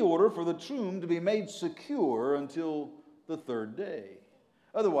give the order for the tomb to be made secure until the 3rd day.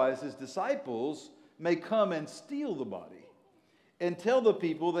 Otherwise his disciples may come and steal the body and tell the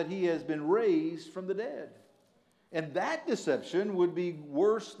people that he has been raised from the dead. And that deception would be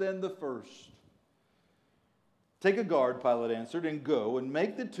worse than the first.' 'Take a guard,' Pilate answered, 'and go and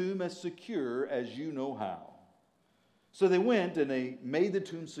make the tomb as secure as you know how.' So they went and they made the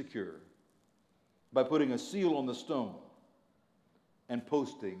tomb secure by putting a seal on the stone and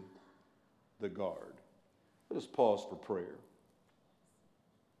posting the guard." Let us pause for prayer.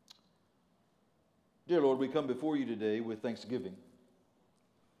 Dear Lord, we come before you today with thanksgiving.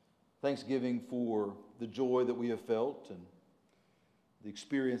 Thanksgiving for the joy that we have felt and the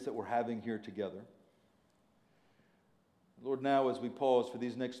experience that we're having here together. Lord, now as we pause for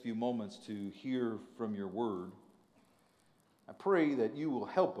these next few moments to hear from your word, I pray that you will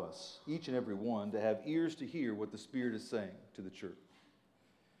help us, each and every one, to have ears to hear what the Spirit is saying to the church,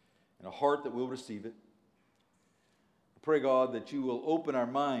 and a heart that will receive it. I pray, God, that you will open our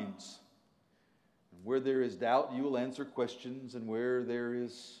minds. And where there is doubt, you will answer questions, and where there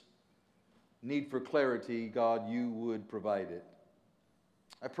is need for clarity, God, you would provide it.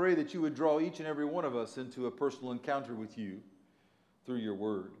 I pray that you would draw each and every one of us into a personal encounter with you through your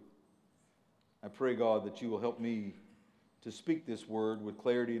word. I pray, God, that you will help me to speak this word with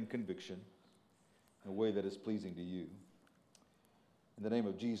clarity and conviction in a way that is pleasing to you. In the name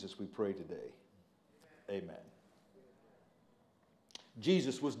of Jesus, we pray today. Amen.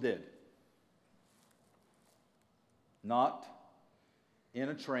 Jesus was dead. Not in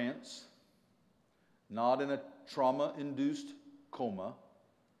a trance, not in a trauma-induced coma,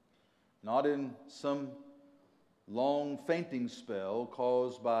 not in some long fainting spell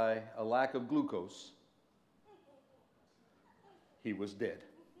caused by a lack of glucose. He was dead.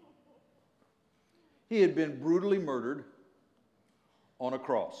 He had been brutally murdered on a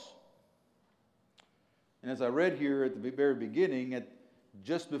cross. And as I read here at the very beginning,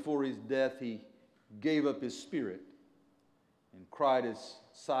 just before his death, he gave up his spirit and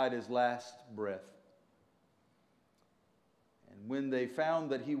sighed his last breath. And when they found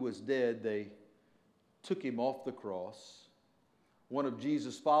that he was dead, they took him off the cross. One of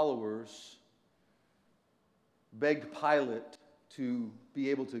Jesus' followers begged Pilate to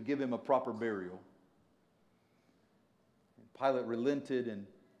be able to give him a proper burial. And Pilate relented, and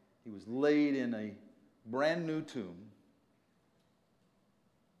he was laid in a brand new tomb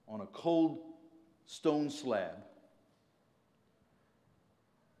on a cold stone slab.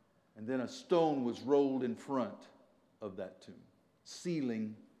 And then a stone was rolled in front of that tomb,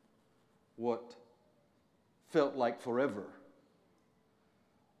 sealing what felt like forever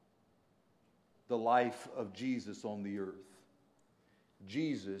the life of Jesus on the earth.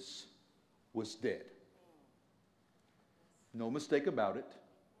 Jesus was dead. No mistake about it.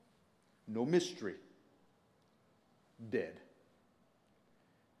 No mystery. Dead.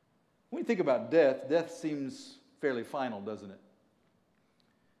 When you think about death, death seems fairly final, doesn't it?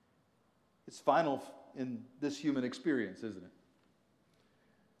 It's final in this human experience, isn't it?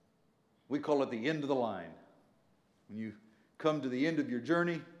 We call it the end of the line. When you come to the end of your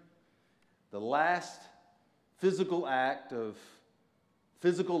journey, the last physical act of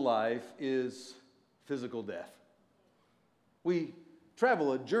physical life is physical death. We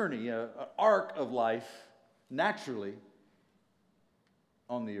travel a journey, an arc of life naturally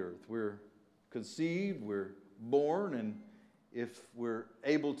on the earth. We're conceived, we're born, and if we're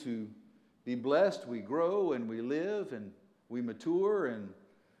able to be blessed, we grow and we live and we mature, and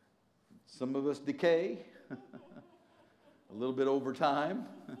some of us decay a little bit over time.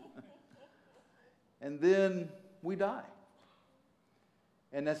 And then we die.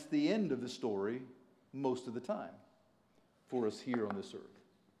 And that's the end of the story most of the time for us here on this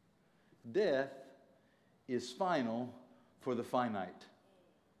earth. Death is final for the finite.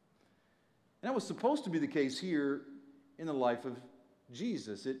 And that was supposed to be the case here in the life of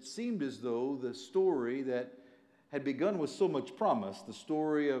Jesus. It seemed as though the story that had begun with so much promise, the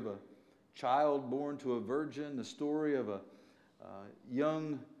story of a child born to a virgin, the story of a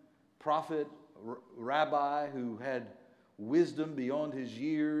young prophet, rabbi who had wisdom beyond his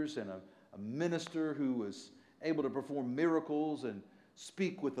years, and a minister who was able to perform miracles and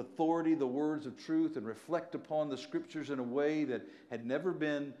speak with authority the words of truth and reflect upon the scriptures in a way that had never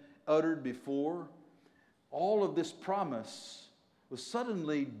been uttered before. All of this promise was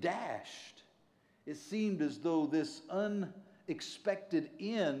suddenly dashed. It seemed as though this unexpected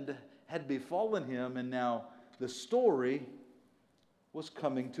end had befallen him, and now the story was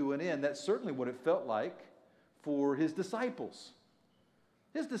coming to an end. That's certainly what it felt like for his disciples.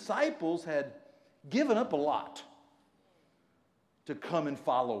 His disciples had given up a lot to come and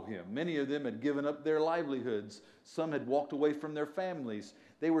follow him. Many of them had given up their livelihoods. Some had walked away from their families.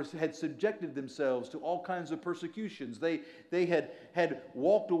 They had subjected themselves to all kinds of persecutions. They had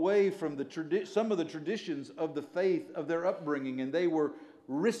walked away from some of the traditions of the faith of their upbringing, and they were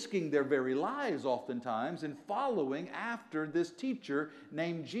risking their very lives oftentimes in following after this teacher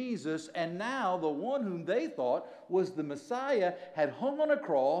named Jesus. And now the one whom they thought was the Messiah had hung on a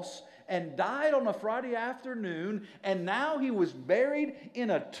cross and died on a Friday afternoon, and now he was buried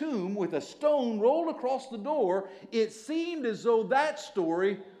in a tomb with a stone rolled across the door. It seemed as though that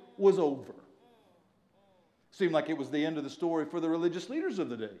story was over. Seemed like it was the end of the story for the religious leaders of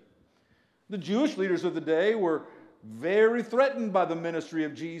the day. The Jewish leaders of the day were very threatened by the ministry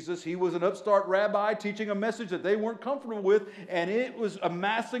of Jesus. He was an upstart rabbi teaching a message that they weren't comfortable with, and it was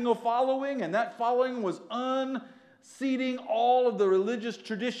amassing a following, and that following was unseating all of the religious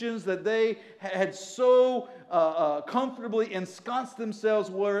traditions that they had so comfortably ensconced themselves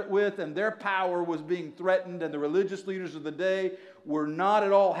with, and their power was being threatened, and the religious leaders of the day were not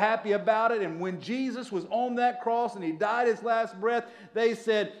at all happy about it. And when Jesus was on that cross and he died his last breath, they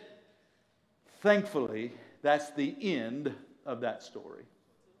said, thankfully, that's the end of that story.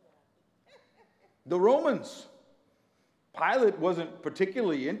 The Romans. Pilate wasn't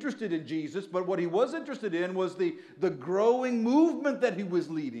particularly interested in Jesus, but what he was interested in was the growing movement that he was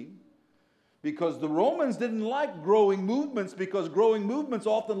leading. Because the Romans didn't like growing movements, because growing movements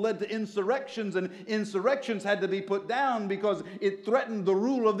often led to insurrections, and insurrections had to be put down because it threatened the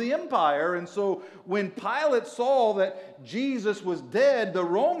rule of the empire. And so when Pilate saw that Jesus was dead, the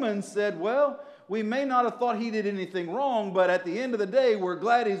Romans said, well, we may not have thought he did anything wrong, but at the end of the day, we're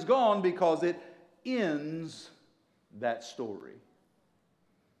glad he's gone because it ends that story.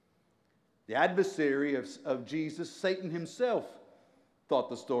 The adversary of Jesus, Satan himself, thought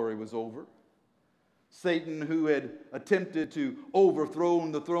the story was over. Satan, who had attempted to overthrow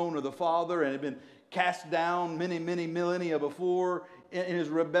the throne of the Father and had been cast down many millennia before in his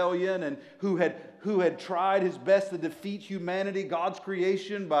rebellion, and who had tried his best to defeat humanity, God's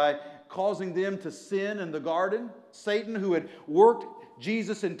creation, by causing them to sin in the garden. Satan, who had worked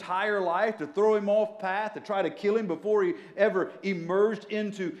Jesus' entire life to throw him off path, to try to kill him before he ever emerged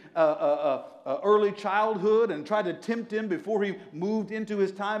into early childhood, and tried to tempt him before he moved into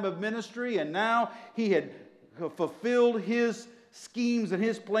his time of ministry. And now he had fulfilled his schemes and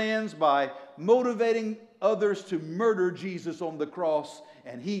his plans by motivating others to murder Jesus on the cross.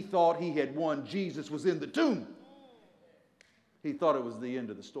 And he thought he had won. Jesus was in the tomb. He thought it was the end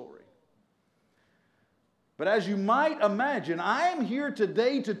of the story. But as you might imagine, I am here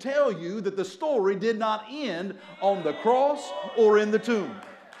today to tell you that the story did not end on the cross or in the tomb.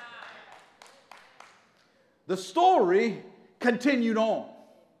 The story continued on.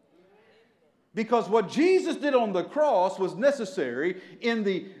 Because what Jesus did on the cross was necessary in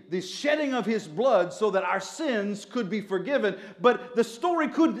the shedding of his blood so that our sins could be forgiven. But the story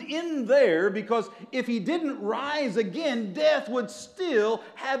couldn't end there, because if he didn't rise again, death would still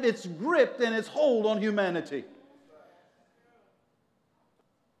have its grip and its hold on humanity.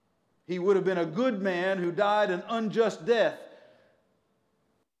 He would have been a good man who died an unjust death.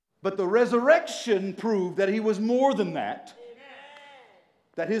 But the resurrection proved that he was more than that.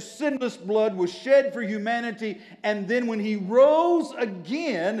 That his sinless blood was shed for humanity, and then when he rose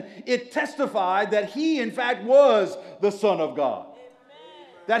again, it testified that he in fact was the Son of God.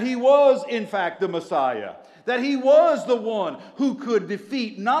 That he was in fact the Messiah. That he was the one who could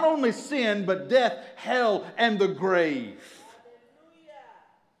defeat not only sin, but death, hell, and the grave.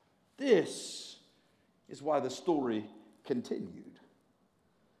 This is why the story continued.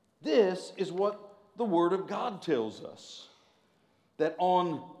 This is what the Word of God tells us. That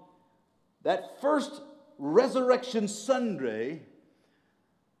on that first Resurrection Sunday,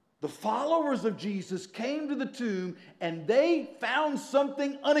 the followers of Jesus came to the tomb and they found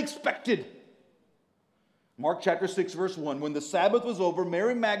something unexpected. Mark chapter 6, verse 1. When the Sabbath was over,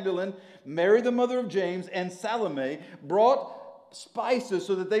 Mary Magdalene, Mary the mother of James, and Salome brought spices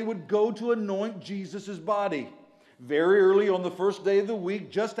so that they would go to anoint Jesus' body. Very early on the first day of the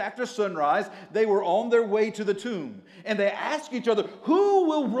week, just after sunrise, they were on their way to the tomb. And they asked each other, who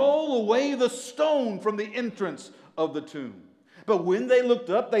will roll away the stone from the entrance of the tomb? But when they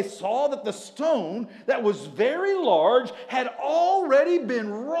looked up, they saw that the stone that was very large had already been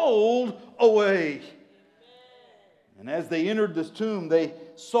rolled away. And as they entered this tomb, they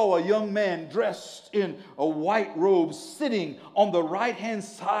saw a young man dressed in a white robe sitting on the right-hand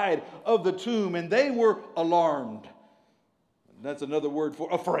side of the tomb, and they were alarmed. That's another word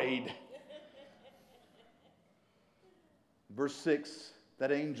for afraid. Verse 6,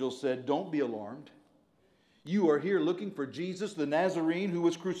 that angel said, "Don't be alarmed. You are here looking for Jesus, the Nazarene, who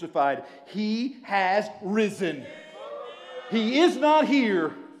was crucified. He has risen. He is not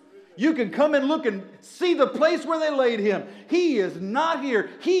here. You can come and look and see the place where they laid him. He is not here.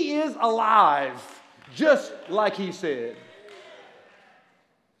 He is alive, just like he said."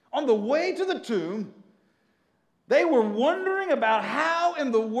 On the way to the tomb, they were wondering about how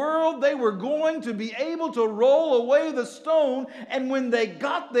in the world they were going to be able to roll away the stone. And when they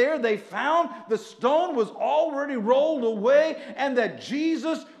got there, they found the stone was already rolled away and that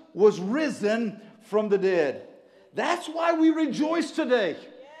Jesus was risen from the dead. That's why we rejoice today.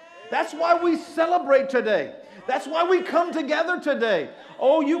 That's why we celebrate today. That's why we come together today.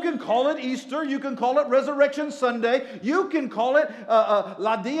 Oh, you can call it Easter. You can call it Resurrection Sunday. You can call it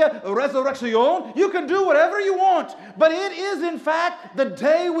La Dia Resurrección. You can do whatever you want. But it is, in fact, the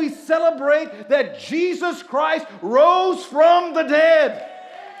day we celebrate that Jesus Christ rose from the dead.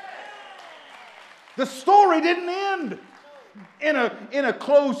 The story didn't end in a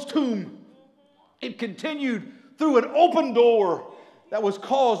closed tomb. It continued through an open door that was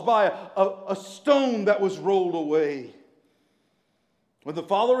caused by a stone that was rolled away. When the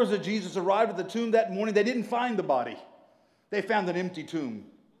followers of Jesus arrived at the tomb that morning, they didn't find the body. They found an empty tomb.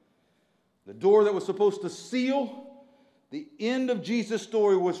 The door that was supposed to seal the end of Jesus'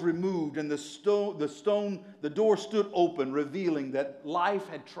 story was removed, and the door stood open, revealing that life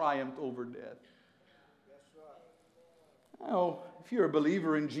had triumphed over death. Now, if you're a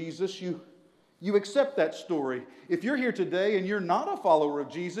believer in Jesus, you accept that story. If you're here today and you're not a follower of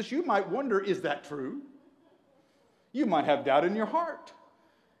Jesus, you might wonder, is that true? You might have doubt in your heart.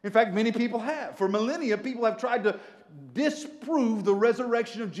 In fact, many people have. For millennia, people have tried to disprove the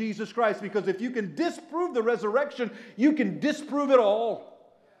resurrection of Jesus Christ, because if you can disprove the resurrection, you can disprove it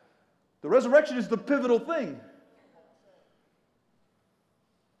all. The resurrection is the pivotal thing.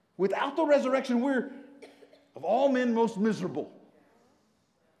 Without the resurrection, we're, of all men, most miserable.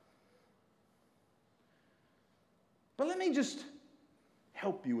 But let me just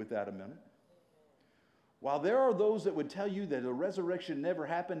help you with that a minute. While there are those that would tell you that the resurrection never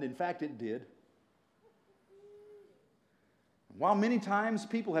happened, in fact it did. While many times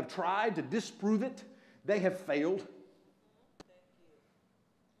people have tried to disprove it, they have failed.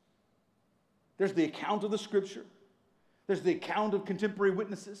 There's the account of the Scripture. There's the account of contemporary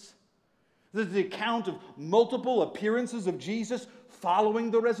witnesses. There's the account of multiple appearances of Jesus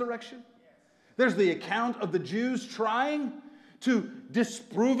following the resurrection. There's the account of the Jews trying to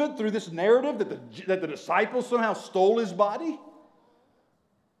disprove it through this narrative that the disciples somehow stole his body.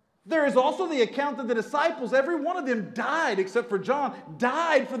 There is also the account that the disciples, every one of them died, except for John,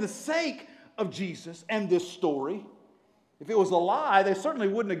 died for the sake of Jesus and this story. If it was a lie, they certainly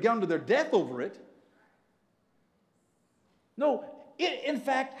wouldn't have gone to their death over it. No, it in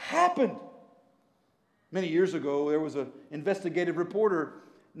fact happened. Many years ago, there was an investigative reporter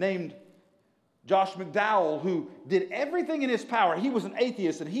named Josh McDowell who did everything in his power. He was an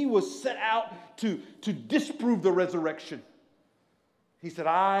atheist, and he was set out to disprove the resurrection. He said,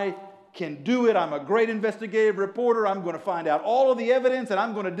 I can do it. I'm a great investigative reporter. I'm going to find out all of the evidence, and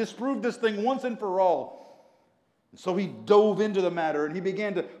I'm going to disprove this thing once and for all. And so he dove into the matter, and he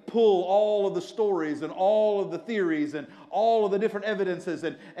began to pull all of the stories and all of the theories and all of the different evidences.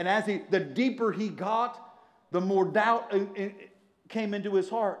 And as the deeper he got, the more doubt came into his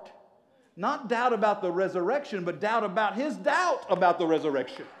heart. Not doubt about the resurrection, but doubt about his doubt about the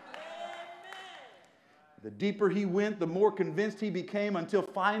resurrection. The deeper he went, the more convinced he became, until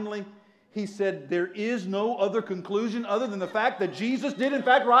finally he said, there is no other conclusion other than the fact that Jesus did in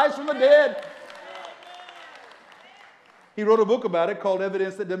fact rise from the dead. He wrote a book about it called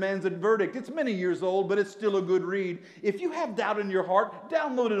Evidence That Demands a Verdict. It's many years old, but it's still a good read. If you have doubt in your heart,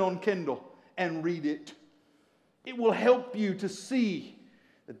 download it on Kindle and read it. It will help you to see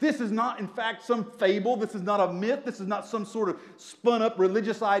that this is not, in fact, some fable. This is not a myth. This is not some sort of spun-up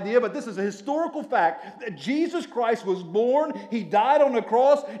religious idea, but this is a historical fact that Jesus Christ was born, He died on the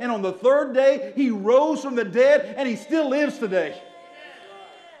cross, and on the third day, He rose from the dead, and He still lives today.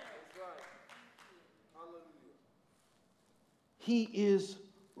 He is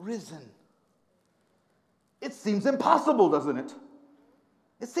risen. It seems impossible, doesn't it?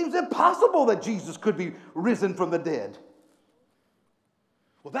 It seems impossible that Jesus could be risen from the dead.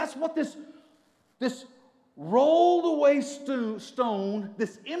 Well, that's what this rolled away stone,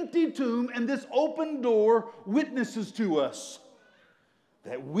 this empty tomb, and this open door witnesses to us.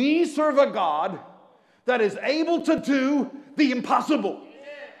 That we serve a God that is able to do the impossible.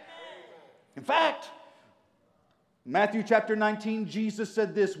 In fact, Matthew chapter 19, Jesus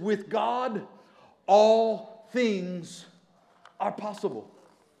said this, with God, all things are possible.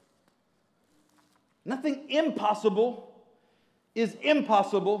 Nothing impossible is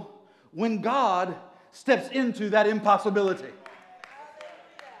impossible when God steps into that impossibility.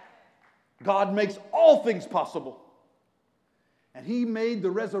 God makes all things possible. And He made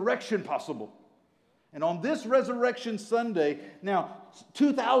the resurrection possible. And on this Resurrection Sunday, now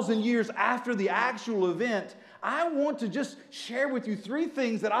 2,000 years after the actual event, I want to just share with you three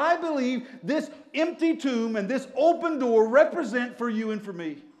things that I believe this empty tomb and this open door represent for you and for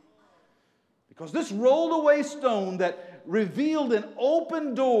me. Because this rolled away stone that revealed an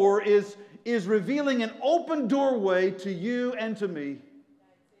open door is revealing an open doorway to you and to me.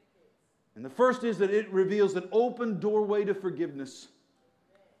 And the first is that it reveals an open doorway to forgiveness.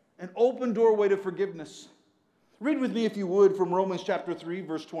 An open doorway to forgiveness. Read with me, if you would, from Romans chapter 3,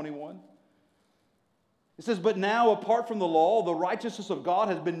 verse 21. It says, but now, apart from the law, the righteousness of God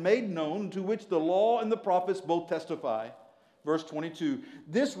has been made known, to which the law and the prophets both testify. Verse 22,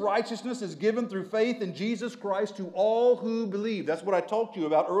 this righteousness is given through faith in Jesus Christ to all who believe. That's what I talked to you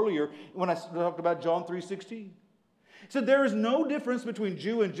about earlier when I talked about John 3:16. It said, there is no difference between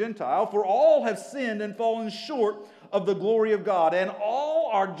Jew and Gentile, for all have sinned and fallen short of the glory of God, and all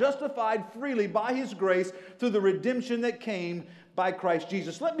are justified freely by His grace through the redemption that came by Christ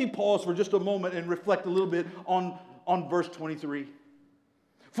Jesus. Let me pause for just a moment and reflect a little bit on verse 23.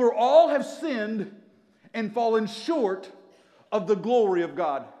 For all have sinned and fallen short of the glory of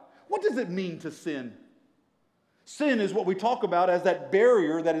God. What does it mean to sin? Sin is what we talk about as that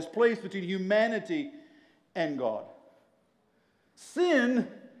barrier that is placed between humanity and God. Sin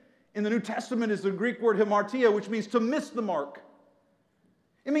in the New Testament is the Greek word hamartia, which means to miss the mark.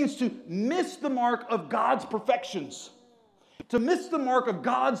 It means to miss the mark of God's perfections, to miss the mark of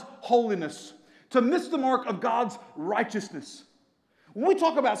God's holiness, to miss the mark of God's righteousness. When we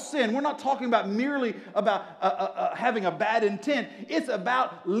talk about sin, we're not talking about merely about having a bad intent. It's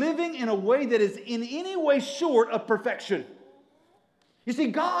about living in a way that is in any way short of perfection. You see,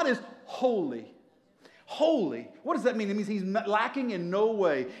 God is holy. holy. What does that mean? It means he's lacking in no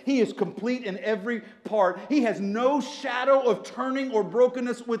way. He is complete in every part. He has no shadow of turning or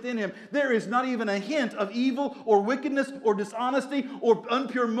brokenness within him. There is not even a hint of evil or wickedness or dishonesty or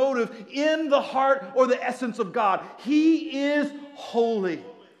impure motive in the heart or the essence of God. He is holy.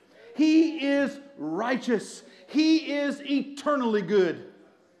 He is righteous. He is eternally good.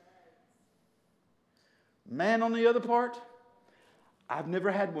 Man, on the other part, I've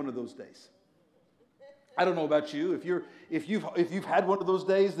never had one of those days. I don't know about you. If you've had one of those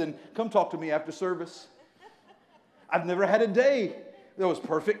days, then come talk to me after service. I've never had a day that was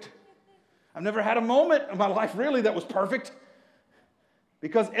perfect. I've never had a moment in my life really that was perfect.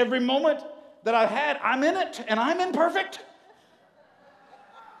 Because every moment that I've had, I'm in it and I'm imperfect.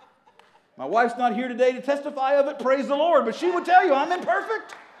 My wife's not here today to testify of it, praise the Lord, but she would tell you I'm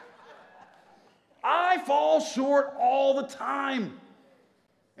imperfect. I fall short all the time.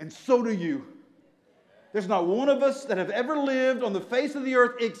 And so do you. There's not one of us that have ever lived on the face of the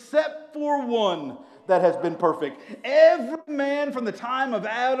earth except for one that has been perfect. Every man from the time of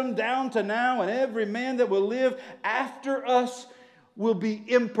Adam down to now, and every man that will live after us will be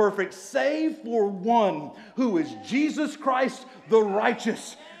imperfect, save for one, who is Jesus Christ the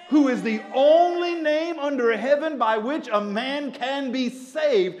righteous, who is the only name under heaven by which a man can be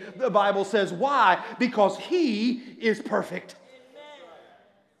saved. The Bible says, why? Because he is perfect.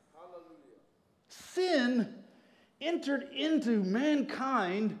 Sin entered into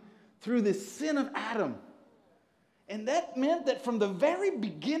mankind through the sin of Adam. And that meant that from the very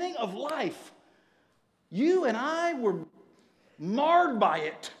beginning of life, you and I were marred by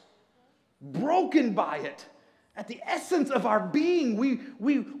it, broken by it. At the essence of our being,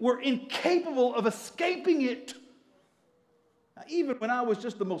 we were incapable of escaping it. Now, even when I was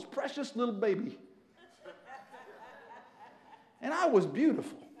just the most precious little baby, and I was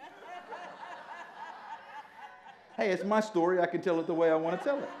beautiful. Hey, it's my story. I can tell it the way I want to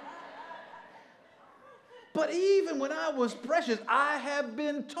tell it. But even when I was precious, I have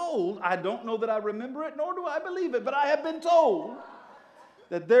been told, I don't know that I remember it, nor do I believe it, but I have been told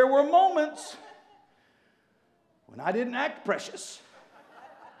that there were moments when I didn't act precious.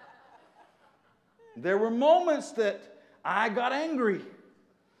 There were moments that I got angry.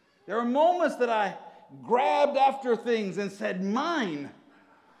 There were moments that I grabbed after things and said, mine.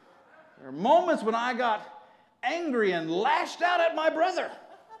 There were moments when I got angry and lashed out at my brother.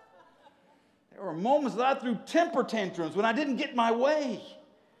 There were moments that I threw temper tantrums when I didn't get my way.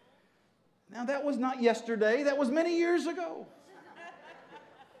 Now, that was not yesterday. That was many years ago.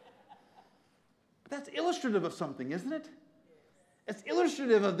 But that's illustrative of something, isn't it? It's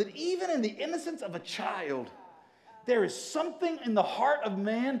illustrative of that even in the innocence of a child, there is something in the heart of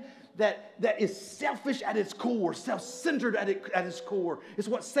man that is selfish at its core, self-centered at its core. It's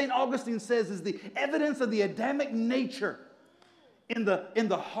what St. Augustine says is the evidence of the Adamic nature in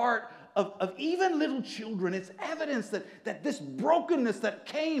the heart of even little children. It's evidence that this brokenness that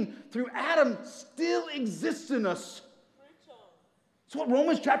came through Adam still exists in us. It's what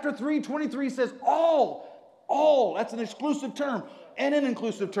Romans chapter 3:23 says. All, that's an exclusive term and an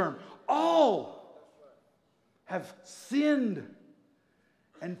inclusive term. All have sinned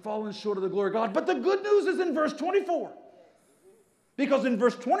and fallen short of the glory of God. But the good news is in verse 24. Because in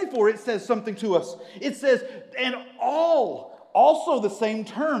verse 24 it says something to us. It says, and all, also the same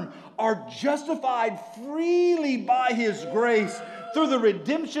term, are justified freely by his grace through the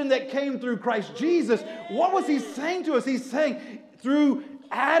redemption that came through Christ Jesus. What was he saying to us? He's saying, through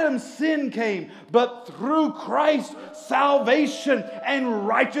Adam's sin came, but through Christ salvation and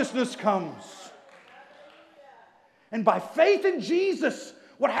righteousness comes. And by faith in Jesus,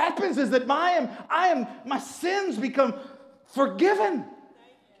 what happens is that my sins become forgiven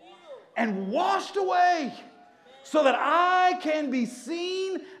and washed away so that I can be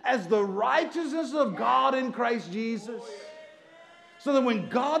seen as the righteousness of God in Christ Jesus. So that when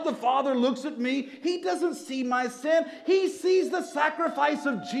God the Father looks at me, he doesn't see my sin. He sees the sacrifice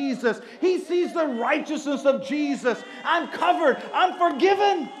of Jesus. He sees the righteousness of Jesus. I'm covered. I'm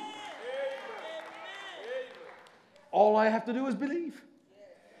forgiven. All I have to do is believe.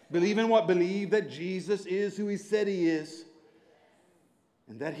 Believe in what? Believe that Jesus is who he said he is.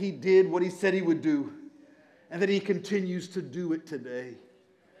 And that he did what he said he would do. And that he continues to do it today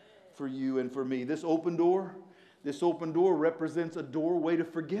for you and for me. This open door represents a doorway to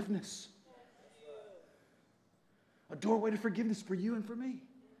forgiveness. A doorway to forgiveness for you and for me.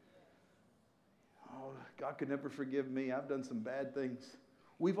 Oh, God could never forgive me. I've done some bad things.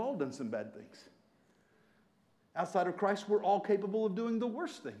 We've all done some bad things. Outside of Christ, we're all capable of doing the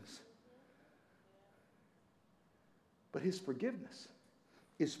worst things. But his forgiveness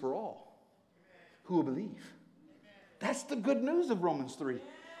is for all. who will believe. That's the good news of Romans 3.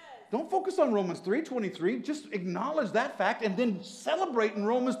 Don't focus on Romans 3:23. Just acknowledge that fact and then celebrate in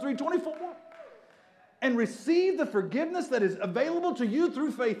Romans 3:24. And receive the forgiveness that is available to you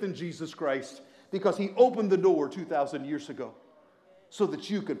through faith in Jesus Christ, because he opened the door 2,000 years ago so that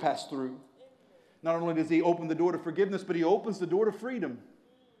you could pass through. Not only does he open the door to forgiveness, but he opens the door to freedom.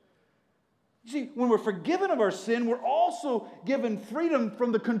 You see, when we're forgiven of our sin, we're also given freedom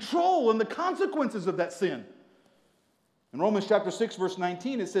from the control and the consequences of that sin. In Romans chapter 6, verse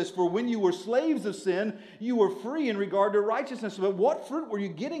 19, it says, "For when you were slaves of sin, you were free in regard to righteousness. But what fruit were you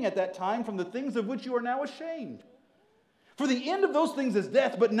getting at that time from the things of which you are now ashamed? For the end of those things is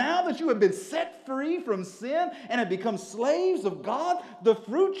death. But now that you have been set free from sin and have become slaves of God, the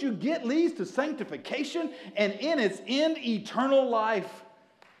fruit you get leads to sanctification, and in its end, eternal life."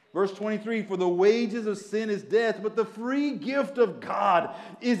 Verse 23, "For the wages of sin is death, but the free gift of God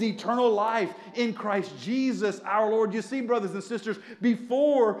is eternal life in Christ Jesus our Lord." You see, brothers and sisters,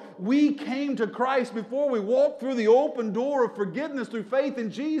 before we came to Christ, before we walked through the open door of forgiveness through faith in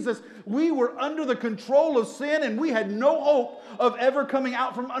Jesus, we were under the control of sin, and we had no hope of ever coming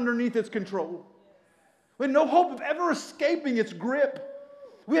out from underneath its control. We had no hope of ever escaping its grip.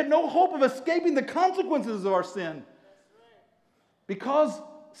 We had no hope of escaping the consequences of our sin. Because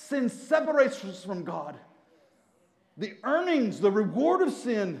sin separates us from God. The earnings, the reward of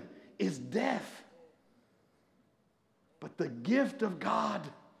sin is death. But the gift of God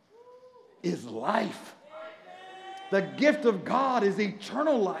is life. The gift of God is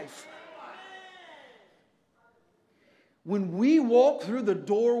eternal life. When we walk through the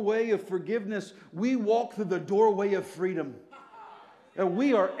doorway of forgiveness, we walk through the doorway of freedom. And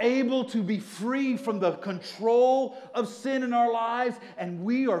we are able to be free from the control of sin in our lives, and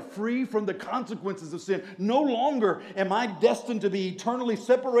we are free from the consequences of sin. No longer am I destined to be eternally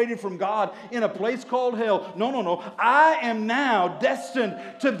separated from God in a place called hell. No. I am now destined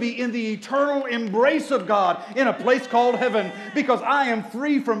to be in the eternal embrace of God in a place called heaven, because I am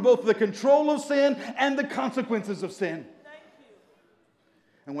free from both the control of sin and the consequences of sin.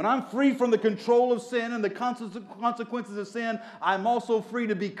 And when I'm free from the control of sin and the consequences of sin, I'm also free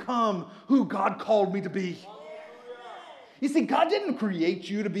to become who God called me to be. You see, God didn't create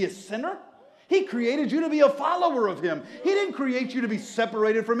you to be a sinner. He created you to be a follower of Him. He didn't create you to be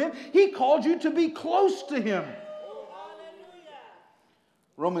separated from Him. He called you to be close to Him.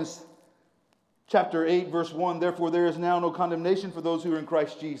 Romans chapter 8, verse 1, "Therefore there is now no condemnation for those who are in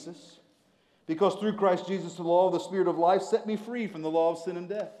Christ Jesus. Because through Christ Jesus, the law of the Spirit of life set me free from the law of sin and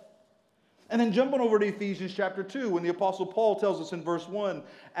death." And then jumping over to Ephesians chapter 2, when the Apostle Paul tells us in verse 1,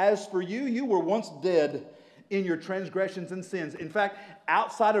 "As for you, you were once dead in your transgressions and sins." In fact,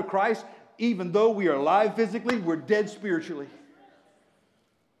 outside of Christ, even though we are alive physically, we're dead spiritually.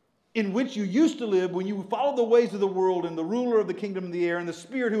 "In which you used to live when you followed the ways of the world and the ruler of the kingdom of the air and the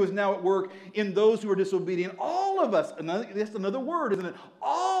spirit who is now at work in those who are disobedient." All of us, that's another word, isn't it?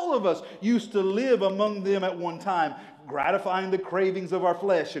 All of us used to live among them at one time, gratifying the cravings of our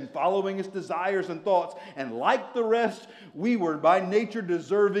flesh and following its desires and thoughts. And like the rest, we were by nature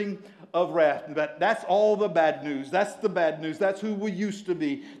deserving of wrath. But that's all the bad news. That's the bad news. That's who we used to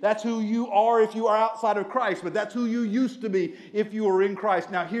be. That's who you are if you are outside of Christ. But that's who you used to be if you are in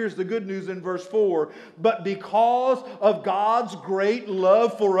Christ. Now here's the good news in verse 4. "But because of God's great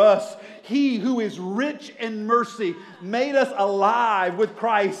love for us, He who is rich in mercy made us alive with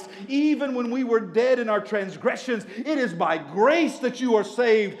Christ, even when we were dead in our transgressions. It is by grace that you are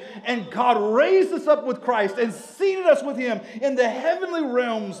saved. And God raised us up with Christ and seated us with Him in the heavenly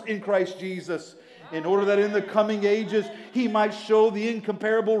realms in Christ Jesus, in order that in the coming ages He might show the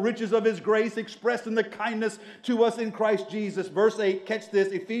incomparable riches of His grace expressed in the kindness to us in Christ Jesus." Verse 8, catch this,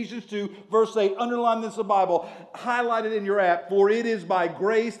 Ephesians 2, verse 8, underline this in the Bible, highlight it in your app. "For it is by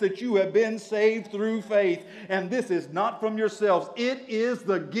grace that you have been saved through faith, and this is not from yourselves. It is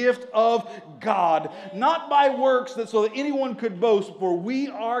the gift of God, not by works, that so that anyone could boast. For we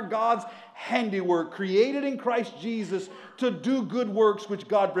are God's handiwork, created in Christ Jesus to do good works which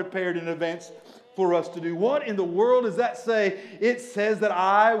God prepared in advance for us to do." What in the world does that say? It says that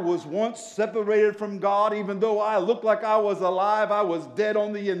I was once separated from God. Even though I looked like I was alive, I was dead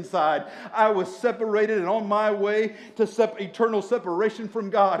on the inside. I was separated and on my way to eternal separation from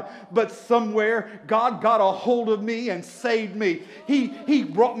God. But somewhere, God got a hold of me and saved me. He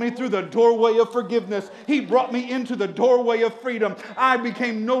brought me through the doorway of forgiveness. He brought me into the doorway of freedom. I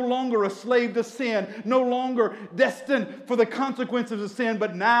became no longer a slave to sin, no longer destined for the consequences of sin,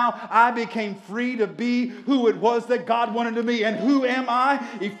 but now I became free free to be who it was that God wanted to be. And who am I?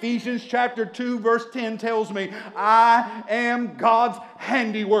 Ephesians chapter 2 verse 10 tells me, I am God's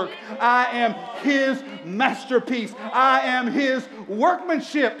handiwork. I am His masterpiece. I am His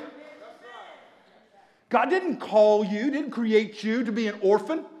workmanship. God didn't call you, didn't create you to be an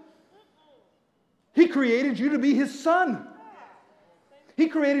orphan. He created you to be His son. He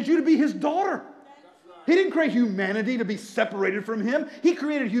created you to be His daughter. He didn't create humanity to be separated from Him. He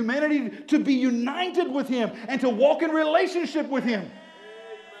created humanity to be united with Him and to walk in relationship with Him.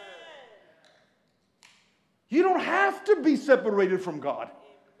 You don't have to be separated from God.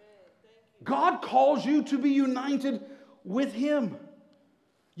 God calls you to be united with Him.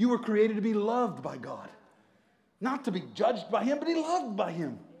 You were created to be loved by God. Not to be judged by Him, but be loved by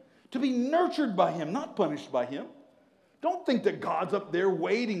Him. To be nurtured by Him, not punished by Him. Don't think that God's up there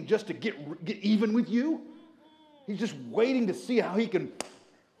waiting just to get even with you. He's just waiting to see how He can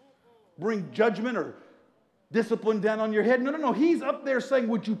bring judgment or discipline down on your head. No. He's up there saying,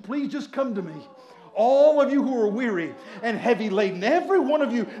 would you please just come to me? All of you who are weary and heavy laden, every one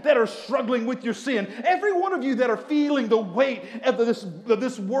of you that are struggling with your sin, every one of you that are feeling the weight of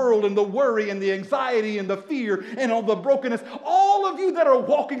this world and the worry and the anxiety and the fear and all the brokenness, all of you that are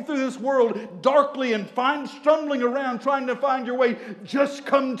walking through this world darkly and stumbling around trying to find your way, just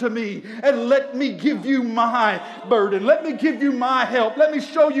come to me and let me give you my burden. Let me give you my help. Let me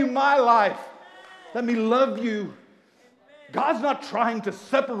show you my life. Let me love you. God's not trying to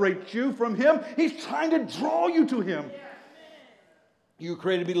separate you from Him. He's trying to draw you to Him. You were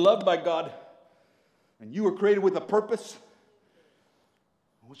created to be loved by God. And you were created with a purpose.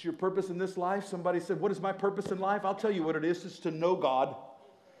 What's your purpose in this life? Somebody said, what is my purpose in life? I'll tell you what it is. It's to know God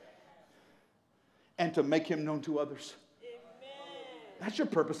and to make Him known to others. That's your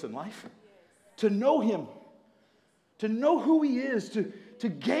purpose in life. To know Him. To know who He is. To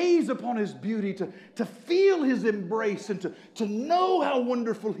gaze upon His beauty, to feel His embrace, and to know how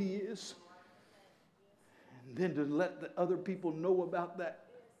wonderful He is. And then to let the other people know about that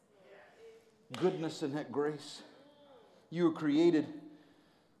goodness and that grace. You were created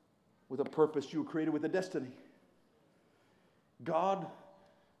with a purpose. You were created with a destiny. God,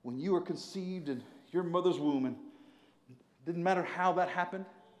 when you were conceived in your mother's womb, and it didn't matter how that happened,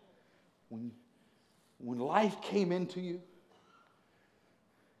 when life came into you,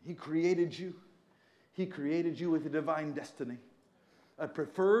 He created you. He created you with a divine destiny, a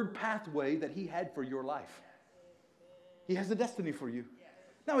preferred pathway that He had for your life. He has a destiny for you.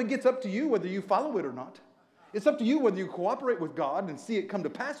 Now, it gets up to you whether you follow it or not. It's up to you whether you cooperate with God and see it come to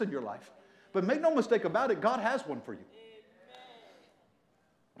pass in your life. But make no mistake about it, God has one for you.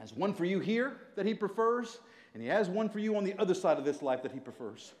 He has one for you here that He prefers, and He has one for you on the other side of this life that He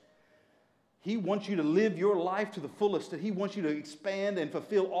prefers. He wants you to live your life to the fullest, and He wants you to expand and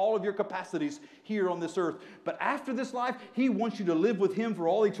fulfill all of your capacities here on this earth. But after this life, He wants you to live with Him for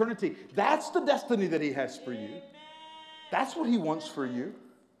all eternity. That's the destiny that He has for you. That's what He wants for you.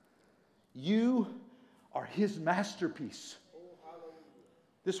 You are His masterpiece.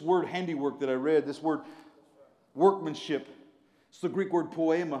 This word handiwork that I read, this word workmanship, it's the Greek word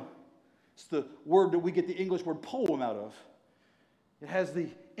poema. It's the word that we get the English word poem out of. It has the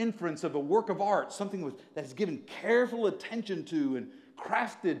inference of a work of art, something that's given careful attention to and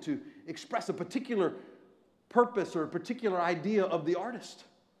crafted to express a particular purpose or a particular idea of the artist.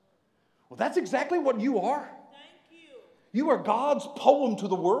 Well, that's exactly what you are. You are God's poem to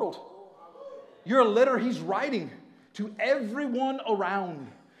the world. You're a letter He's writing to everyone around.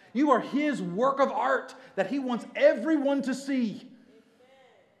 You are His work of art that He wants everyone to see.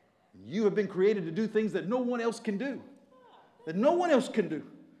 You have been created to do things that no one else can do. That no one else can do.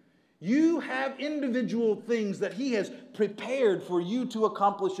 You have individual things that He has prepared for you to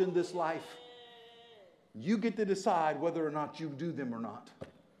accomplish in this life. You get to decide whether or not you do them or not.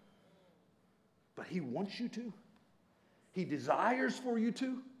 But He wants you to. He desires for you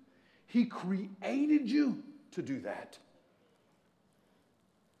to. He created you to do that.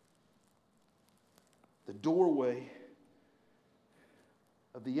 The doorway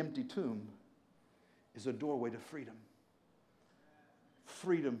of the empty tomb is a doorway to freedom.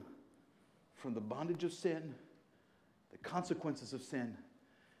 Freedom from the bondage of sin, the consequences of sin,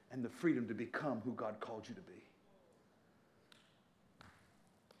 and the freedom to become who God called you to be.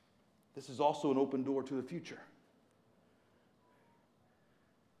 This is also an open door to the future.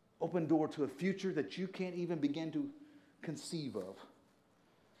 Open door to a future that you can't even begin to conceive of.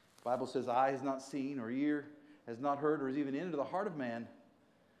 The Bible says, eye has not seen, or ear has not heard, or has even entered the heart of man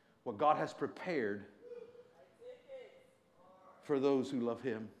what God has prepared for those who love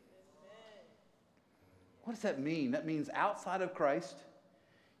Him. What does that mean? That means outside of Christ,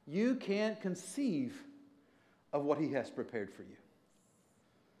 you can't conceive of what He has prepared for you.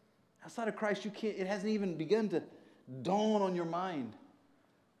 Outside of Christ, you can't, it hasn't even begun to dawn on your mind.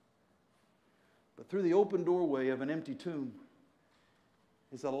 But through the open doorway of an empty tomb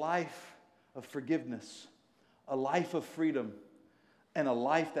is a life of forgiveness, a life of freedom, and a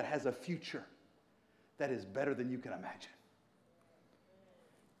life that has a future that is better than you can imagine.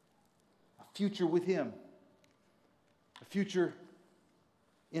 A future with Him, a future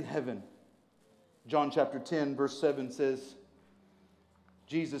in heaven. John chapter 10, verse 7 says,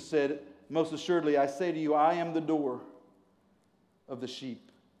 Jesus said, "Most assuredly, I say to you, I am the door of the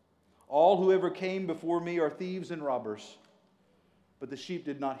sheep. All who ever came before me are thieves and robbers, but the sheep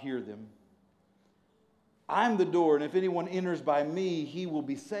did not hear them. I am the door, and if anyone enters by me, he will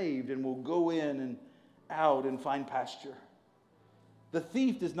be saved and will go in and out and find pasture. The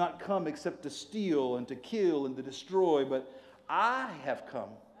thief does not come except to steal and to kill and to destroy, but I have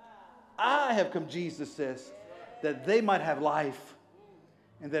come, Jesus says, that they might have life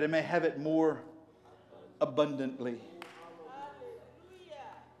and that it may have it more abundantly."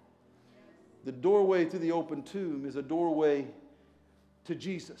 The doorway to the open tomb is a doorway to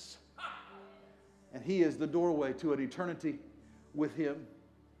Jesus. And He is the doorway to an eternity with Him.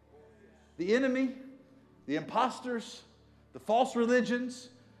 The enemy, the imposters, the false religions,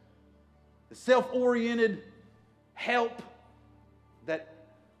 the self-oriented help that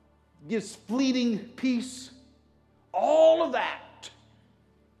gives fleeting peace, all of that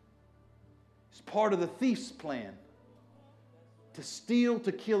is part of the thief's plan to steal,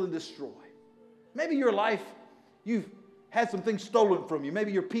 to kill, and destroy. Maybe your life, you've had some things stolen from you.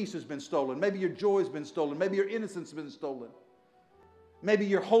 Maybe your peace has been stolen. Maybe your joy has been stolen. Maybe your innocence has been stolen. Maybe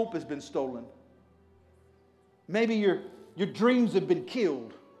your hope has been stolen. Maybe your dreams have been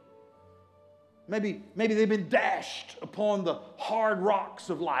killed. Maybe they've been dashed upon the hard rocks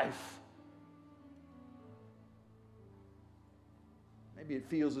of life. Maybe it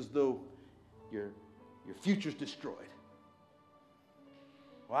feels as though your future's destroyed.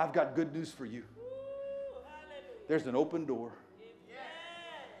 Well, I've got good news for you. There's an open door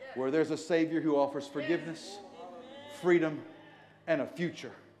where there's a Savior who offers forgiveness, freedom, and a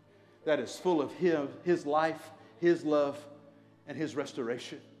future that is full of His life, His love, and His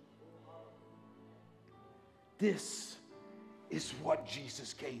restoration. This is what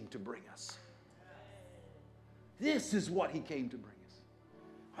Jesus came to bring us. This is what He came to bring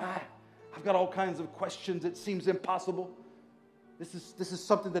us. I've got all kinds of questions. It seems impossible. This is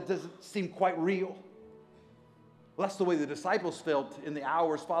something that doesn't seem quite real. Well, that's the way the disciples felt in the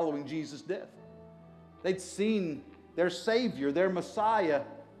hours following Jesus' death. They'd seen their Savior, their Messiah,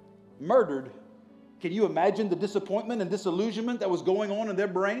 murdered. Can you imagine the disappointment and disillusionment that was going on in their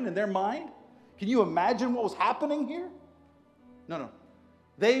brain and their mind? Can you imagine what was happening here? No.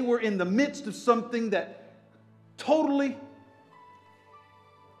 They were in the midst of something that totally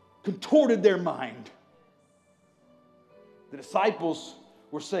contorted their mind. The disciples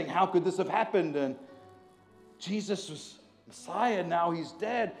were saying, how could this have happened? And Jesus was Messiah, now He's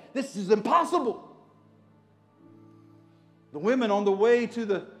dead. This is impossible. The women on the way to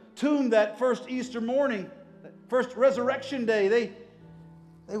the tomb that first Easter morning, that first resurrection day,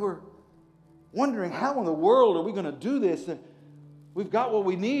 they were wondering, how in the world are we going to do this? And we've got what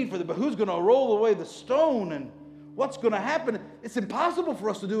we need for but who's going to roll away the stone? And what's going to happen? It's impossible for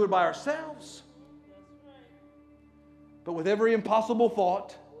us to do it by ourselves. But with every impossible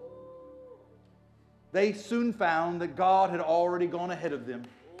thought, they soon found that God had already gone ahead of them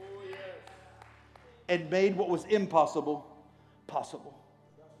and made what was impossible possible.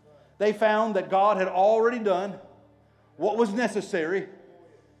 They found that God had already done what was necessary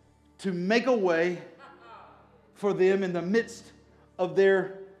to make a way for them in the midst of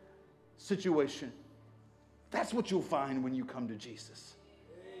their situation. That's what you'll find when you come to Jesus.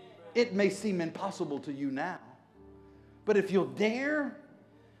 It may seem impossible to you now, but if you'll dare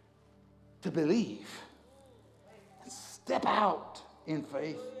to believe, step out in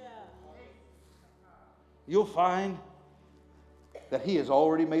faith, you'll find that He has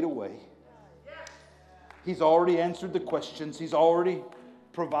already made a way. He's already answered the questions. He's already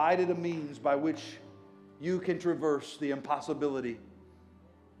provided a means by which you can traverse the impossibility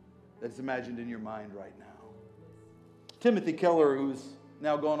that's imagined in your mind right now. Timothy Keller, who's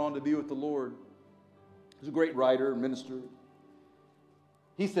now gone on to be with the Lord, is a great writer and minister.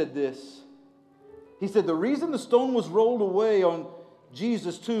 He said this. He said, the reason the stone was rolled away on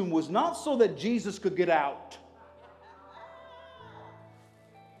Jesus' tomb was not so that Jesus could get out,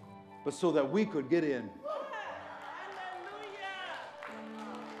 but so that we could get in.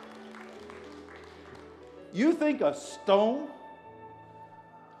 You think a stone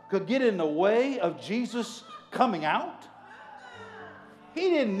could get in the way of Jesus coming out? He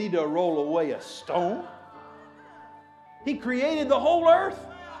didn't need to roll away a stone. He created the whole earth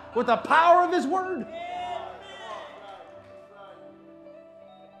with the power of His word.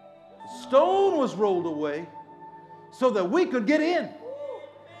 The stone was rolled away so that we could get in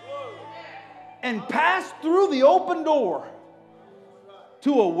and pass through the open door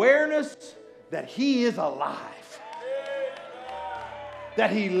to awareness that He is alive,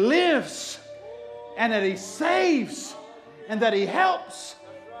 that He lives, and that He saves, and that He helps.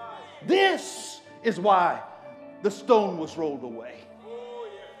 This is why the stone was rolled away.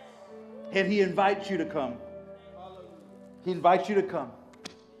 And He invites you to come. He invites you to come.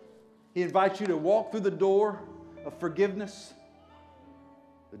 He invites you to walk through the door of forgiveness,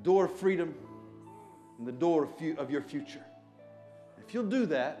 the door of freedom, and the door of your future. If you'll do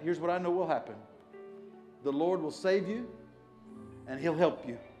that, here's what I know will happen. The Lord will save you, and He'll help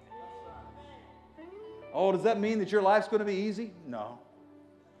you. Oh, does that mean that your life's going to be easy? No.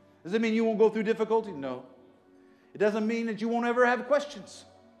 Does it mean you won't go through difficulty? No. It doesn't mean that you won't ever have questions.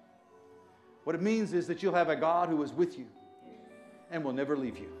 What it means is that you'll have a God who is with you and will never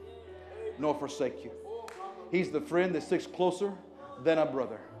leave you nor forsake you. He's the friend that sticks closer than a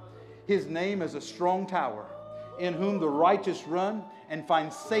brother. His name is a strong tower in whom the righteous run and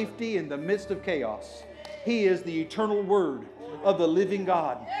find safety in the midst of chaos. He is the eternal word of the living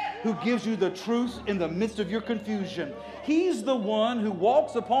God who gives you the truth in the midst of your confusion. He's the one who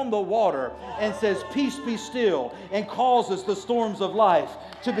walks upon the water and says, "Peace, be still," and causes the storms of life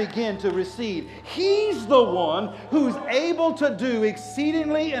to begin to recede. He's the one who's able to do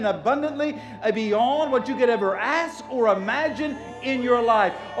exceedingly and abundantly beyond what you could ever ask or imagine in your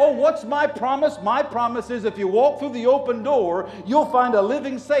life. Oh, what's my promise? My promise is if you walk through the open door, you'll find a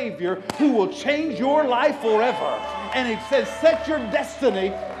living Savior who will change your life forever. And it says, set your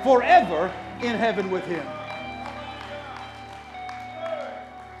destiny forever in heaven with Him.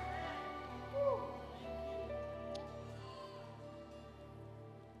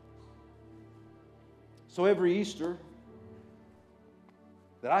 So every Easter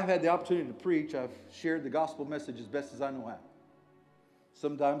that I've had the opportunity to preach, I've shared the gospel message as best as I know how.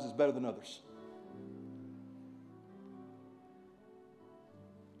 Sometimes it's better than others.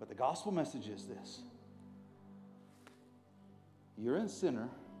 But the gospel message is this: you're a sinner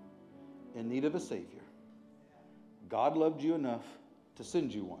in need of a Savior. God loved you enough to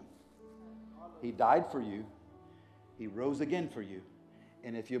send you one. He died for you. He rose again for you.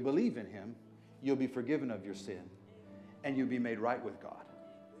 And if you believe in Him, you'll be forgiven of your sin and you'll be made right with God.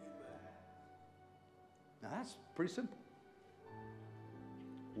 Now that's pretty simple.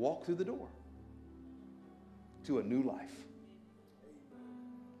 Walk through the door to a new life.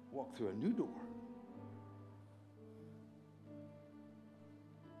 Walk through a new door.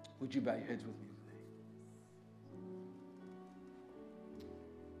 Would you bow your heads with me today?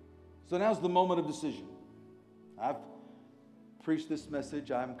 So now's the moment of decision. I've preached this message.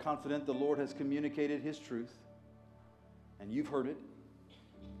 I'm confident the Lord has communicated His truth, and you've heard it.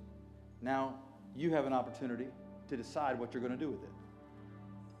 Now you have an opportunity to decide what you're going to do with it.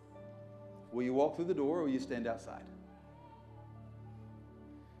 Will you walk through the door or will you stand outside?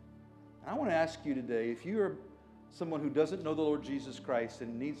 And I want to ask you today, if you are someone who doesn't know the Lord Jesus Christ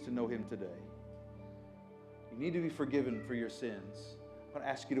and needs to know Him today, you need to be forgiven for your sins. I want to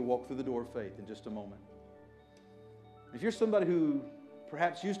ask you to walk through the door of faith in just a moment. If you're somebody who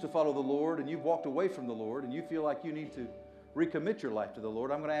perhaps used to follow the Lord and you've walked away from the Lord and you feel like you need to recommit your life to the Lord,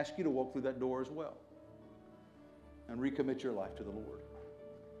 I'm going to ask you to walk through that door as well and recommit your life to the Lord.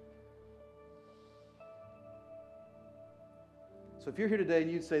 So if you're here today and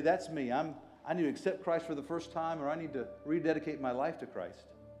you'd say, that's me, I need to accept Christ for the first time, or I need to rededicate my life to Christ.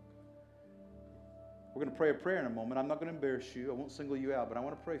 We're going to pray a prayer in a moment. I'm not going to embarrass you. I won't single you out, but I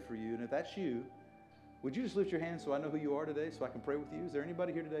want to pray for you. And if that's you, would you just lift your hand so I know who you are today, so I can pray with you? Is there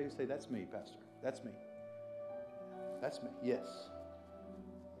anybody here today who say, that's me, Pastor? That's me. That's me. Yes.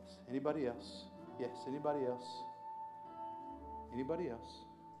 Yes. Anybody else? Yes. Anybody else? Anybody else?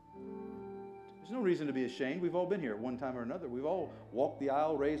 There's no reason to be ashamed. We've all been here at one time or another. We've all walked the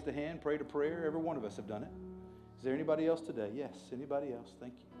aisle, raised a hand, prayed a prayer. Every one of us have done it. Is there anybody else today? Yes. Anybody else?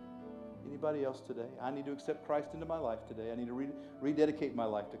 Thank you. Anybody else today? I need to accept Christ into my life today. I need to rededicate my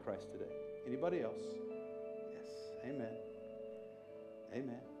life to Christ today. Anybody else? Yes. Amen.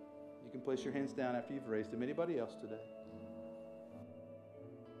 Amen. You can place your hands down after you've raised them. Anybody else today?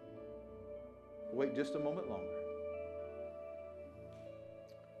 Wait just a moment longer.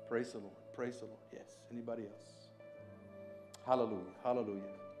 Praise the Lord. Praise the Lord. Yes. Anybody else? Hallelujah. Hallelujah.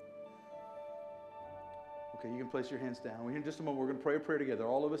 Okay, you can place your hands down. In just a moment, we're going to pray a prayer together.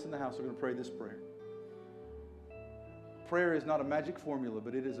 All of us in the house are going to pray this prayer. Prayer is not a magic formula,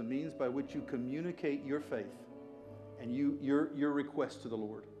 but it is a means by which you communicate your faith and your request to the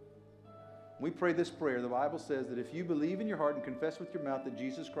Lord. When we pray this prayer, the Bible says that if you believe in your heart and confess with your mouth that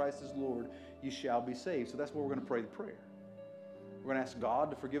Jesus Christ is Lord, you shall be saved. So that's what we're going to pray the prayer. We're going to ask God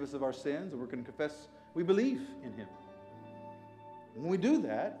to forgive us of our sins, and we're going to confess we believe in Him. When we do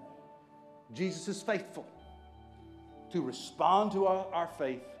that, Jesus is faithful to respond to our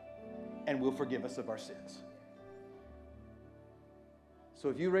faith and will forgive us of our sins. So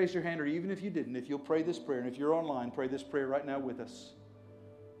if you raised your hand, or even if you didn't, if you'll pray this prayer, and if you're online, pray this prayer right now with us.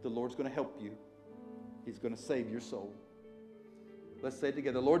 The Lord's going to help you. He's going to save your soul. Let's say it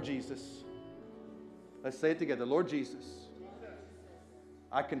together. Lord Jesus. Let's say it together. Lord Jesus,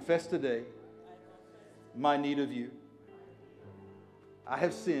 I confess today my need of you. I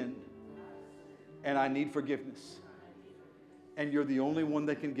have sinned and I need forgiveness. And you're the only one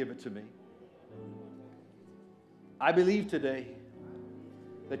that can give it to me. I believe today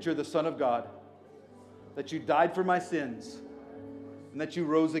that you're the Son of God, that you died for my sins, and that you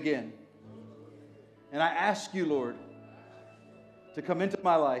rose again. And I ask you, Lord, to come into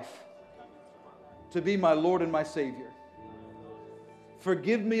my life, to be my Lord and my Savior.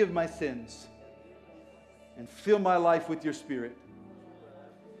 Forgive me of my sins and fill my life with your Spirit.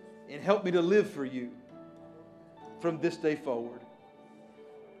 And help me to live for you from this day forward.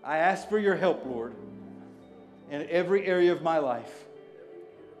 I ask for your help, Lord, in every area of my life.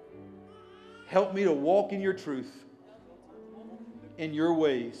 Help me to walk in your truth, in your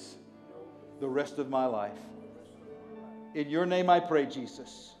ways, the rest of my life. In your name I pray,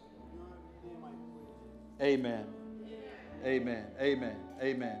 Jesus. Amen. Amen. Amen.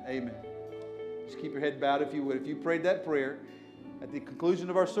 Amen. Amen. Just keep your head bowed if you would. If you prayed that prayer, at the conclusion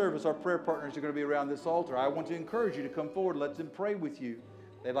of our service, our prayer partners are going to be around this altar. I want to encourage you to come forward. Let them pray with you.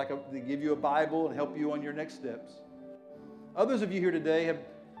 They give you a Bible and help you on your next steps. Others of you here today have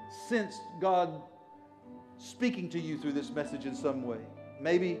sensed God speaking to you through this message in some way.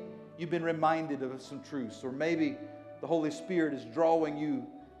 Maybe you've been reminded of some truths, or maybe the Holy Spirit is drawing you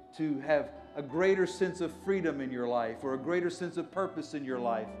to have a greater sense of freedom in your life, or a greater sense of purpose in your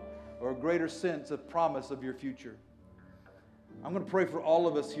life, or a greater sense of promise of your future. I'm going to pray for all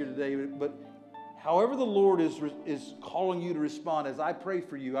of us here today, but however the Lord is calling you to respond, as I pray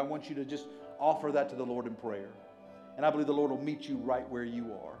for you, I want you to just offer that to the Lord in prayer. And I believe the Lord will meet you right where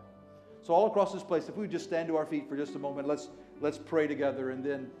you are. So all across this place, if we would just stand to our feet for just a moment, let's pray together, and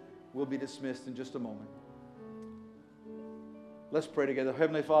then we'll be dismissed in just a moment. Let's pray together.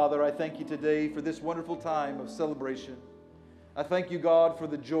 Heavenly Father, I thank you today for this wonderful time of celebration. I thank you, God, for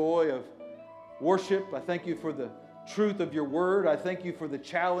the joy of worship. I thank you for the truth of your word. I thank you for the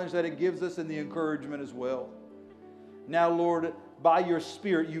challenge that it gives us and the encouragement as well. Now, Lord, by your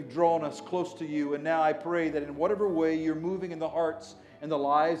Spirit, you've drawn us close to you. And now I pray that in whatever way you're moving in the hearts and the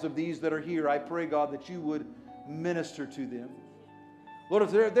lives of these that are here, I pray, God, that you would minister to them. Lord,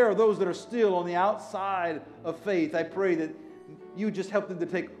 if there are those that are still on the outside of faith, I pray that you just help them to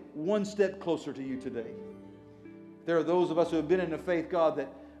take one step closer to you today. There are those of us who have been in the faith, God,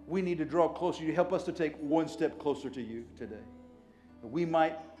 that we need to draw closer. You help us to take one step closer to you today. That we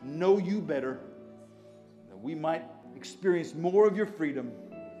might know you better, that we might experience more of your freedom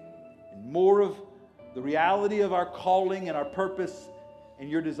and more of the reality of our calling and our purpose and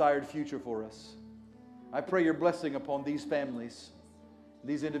your desired future for us. I pray your blessing upon these families,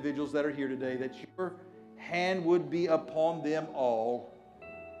 these individuals that are here today, that your hand would be upon them all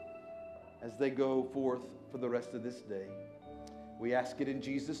as they go forth for the rest of this day. We ask it in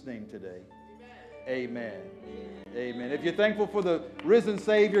Jesus' name today. Amen. Amen. Amen. If you're thankful for the risen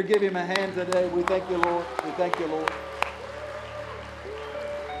Savior, give him a hand today. We thank you, Lord. We thank you, Lord.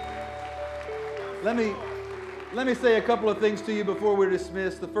 Let me say a couple of things to you before we're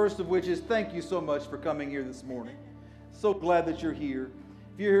dismissed. The first of which is thank you so much for coming here this morning. So glad that you're here.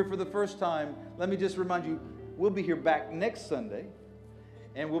 If you're here for the first time, let me just remind you, we'll be here back next Sunday.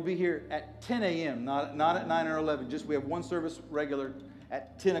 And we'll be here at 10 a.m., not at 9 or 11. Just we have one service regular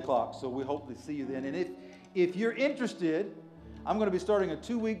at 10 o'clock. So we hope to see you then. And if you're interested, I'm going to be starting a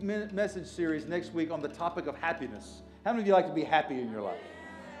 2-week message series next week on the topic of happiness. How many of you like to be happy in your life?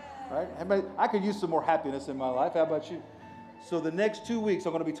 Right? I could use some more happiness in my life. How about you? So the next 2 weeks,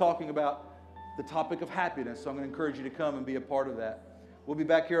 I'm going to be talking about the topic of happiness. So I'm going to encourage you to come and be a part of that. We'll be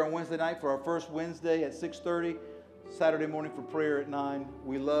back here on Wednesday night for our first Wednesday at 6:30. Saturday morning for prayer at 9.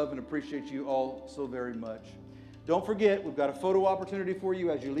 We love and appreciate you all so very much. Don't forget, we've got a photo opportunity for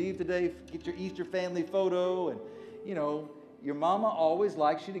you as you leave today. Get your Easter family photo. And, you know, your mama always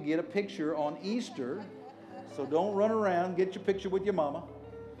likes you to get a picture on Easter So don't run around. Get your picture with your mama.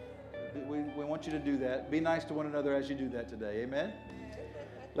 We want you to do that. Be nice to one another as you do that today. Amen?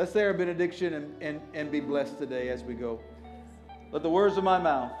 Let's say our benediction and be blessed today as we go. Let the words of my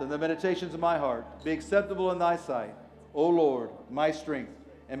mouth and the meditations of my heart be acceptable in thy sight, O Lord, my strength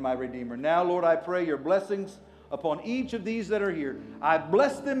and my Redeemer. Now, Lord, I pray your blessings upon each of these that are here. I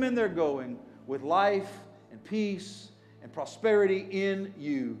bless them in their going with life and peace and prosperity in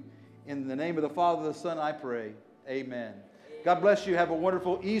you. In the name of the Father and the Son, I pray. Amen. God bless you. Have a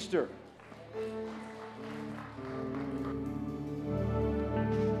wonderful Easter.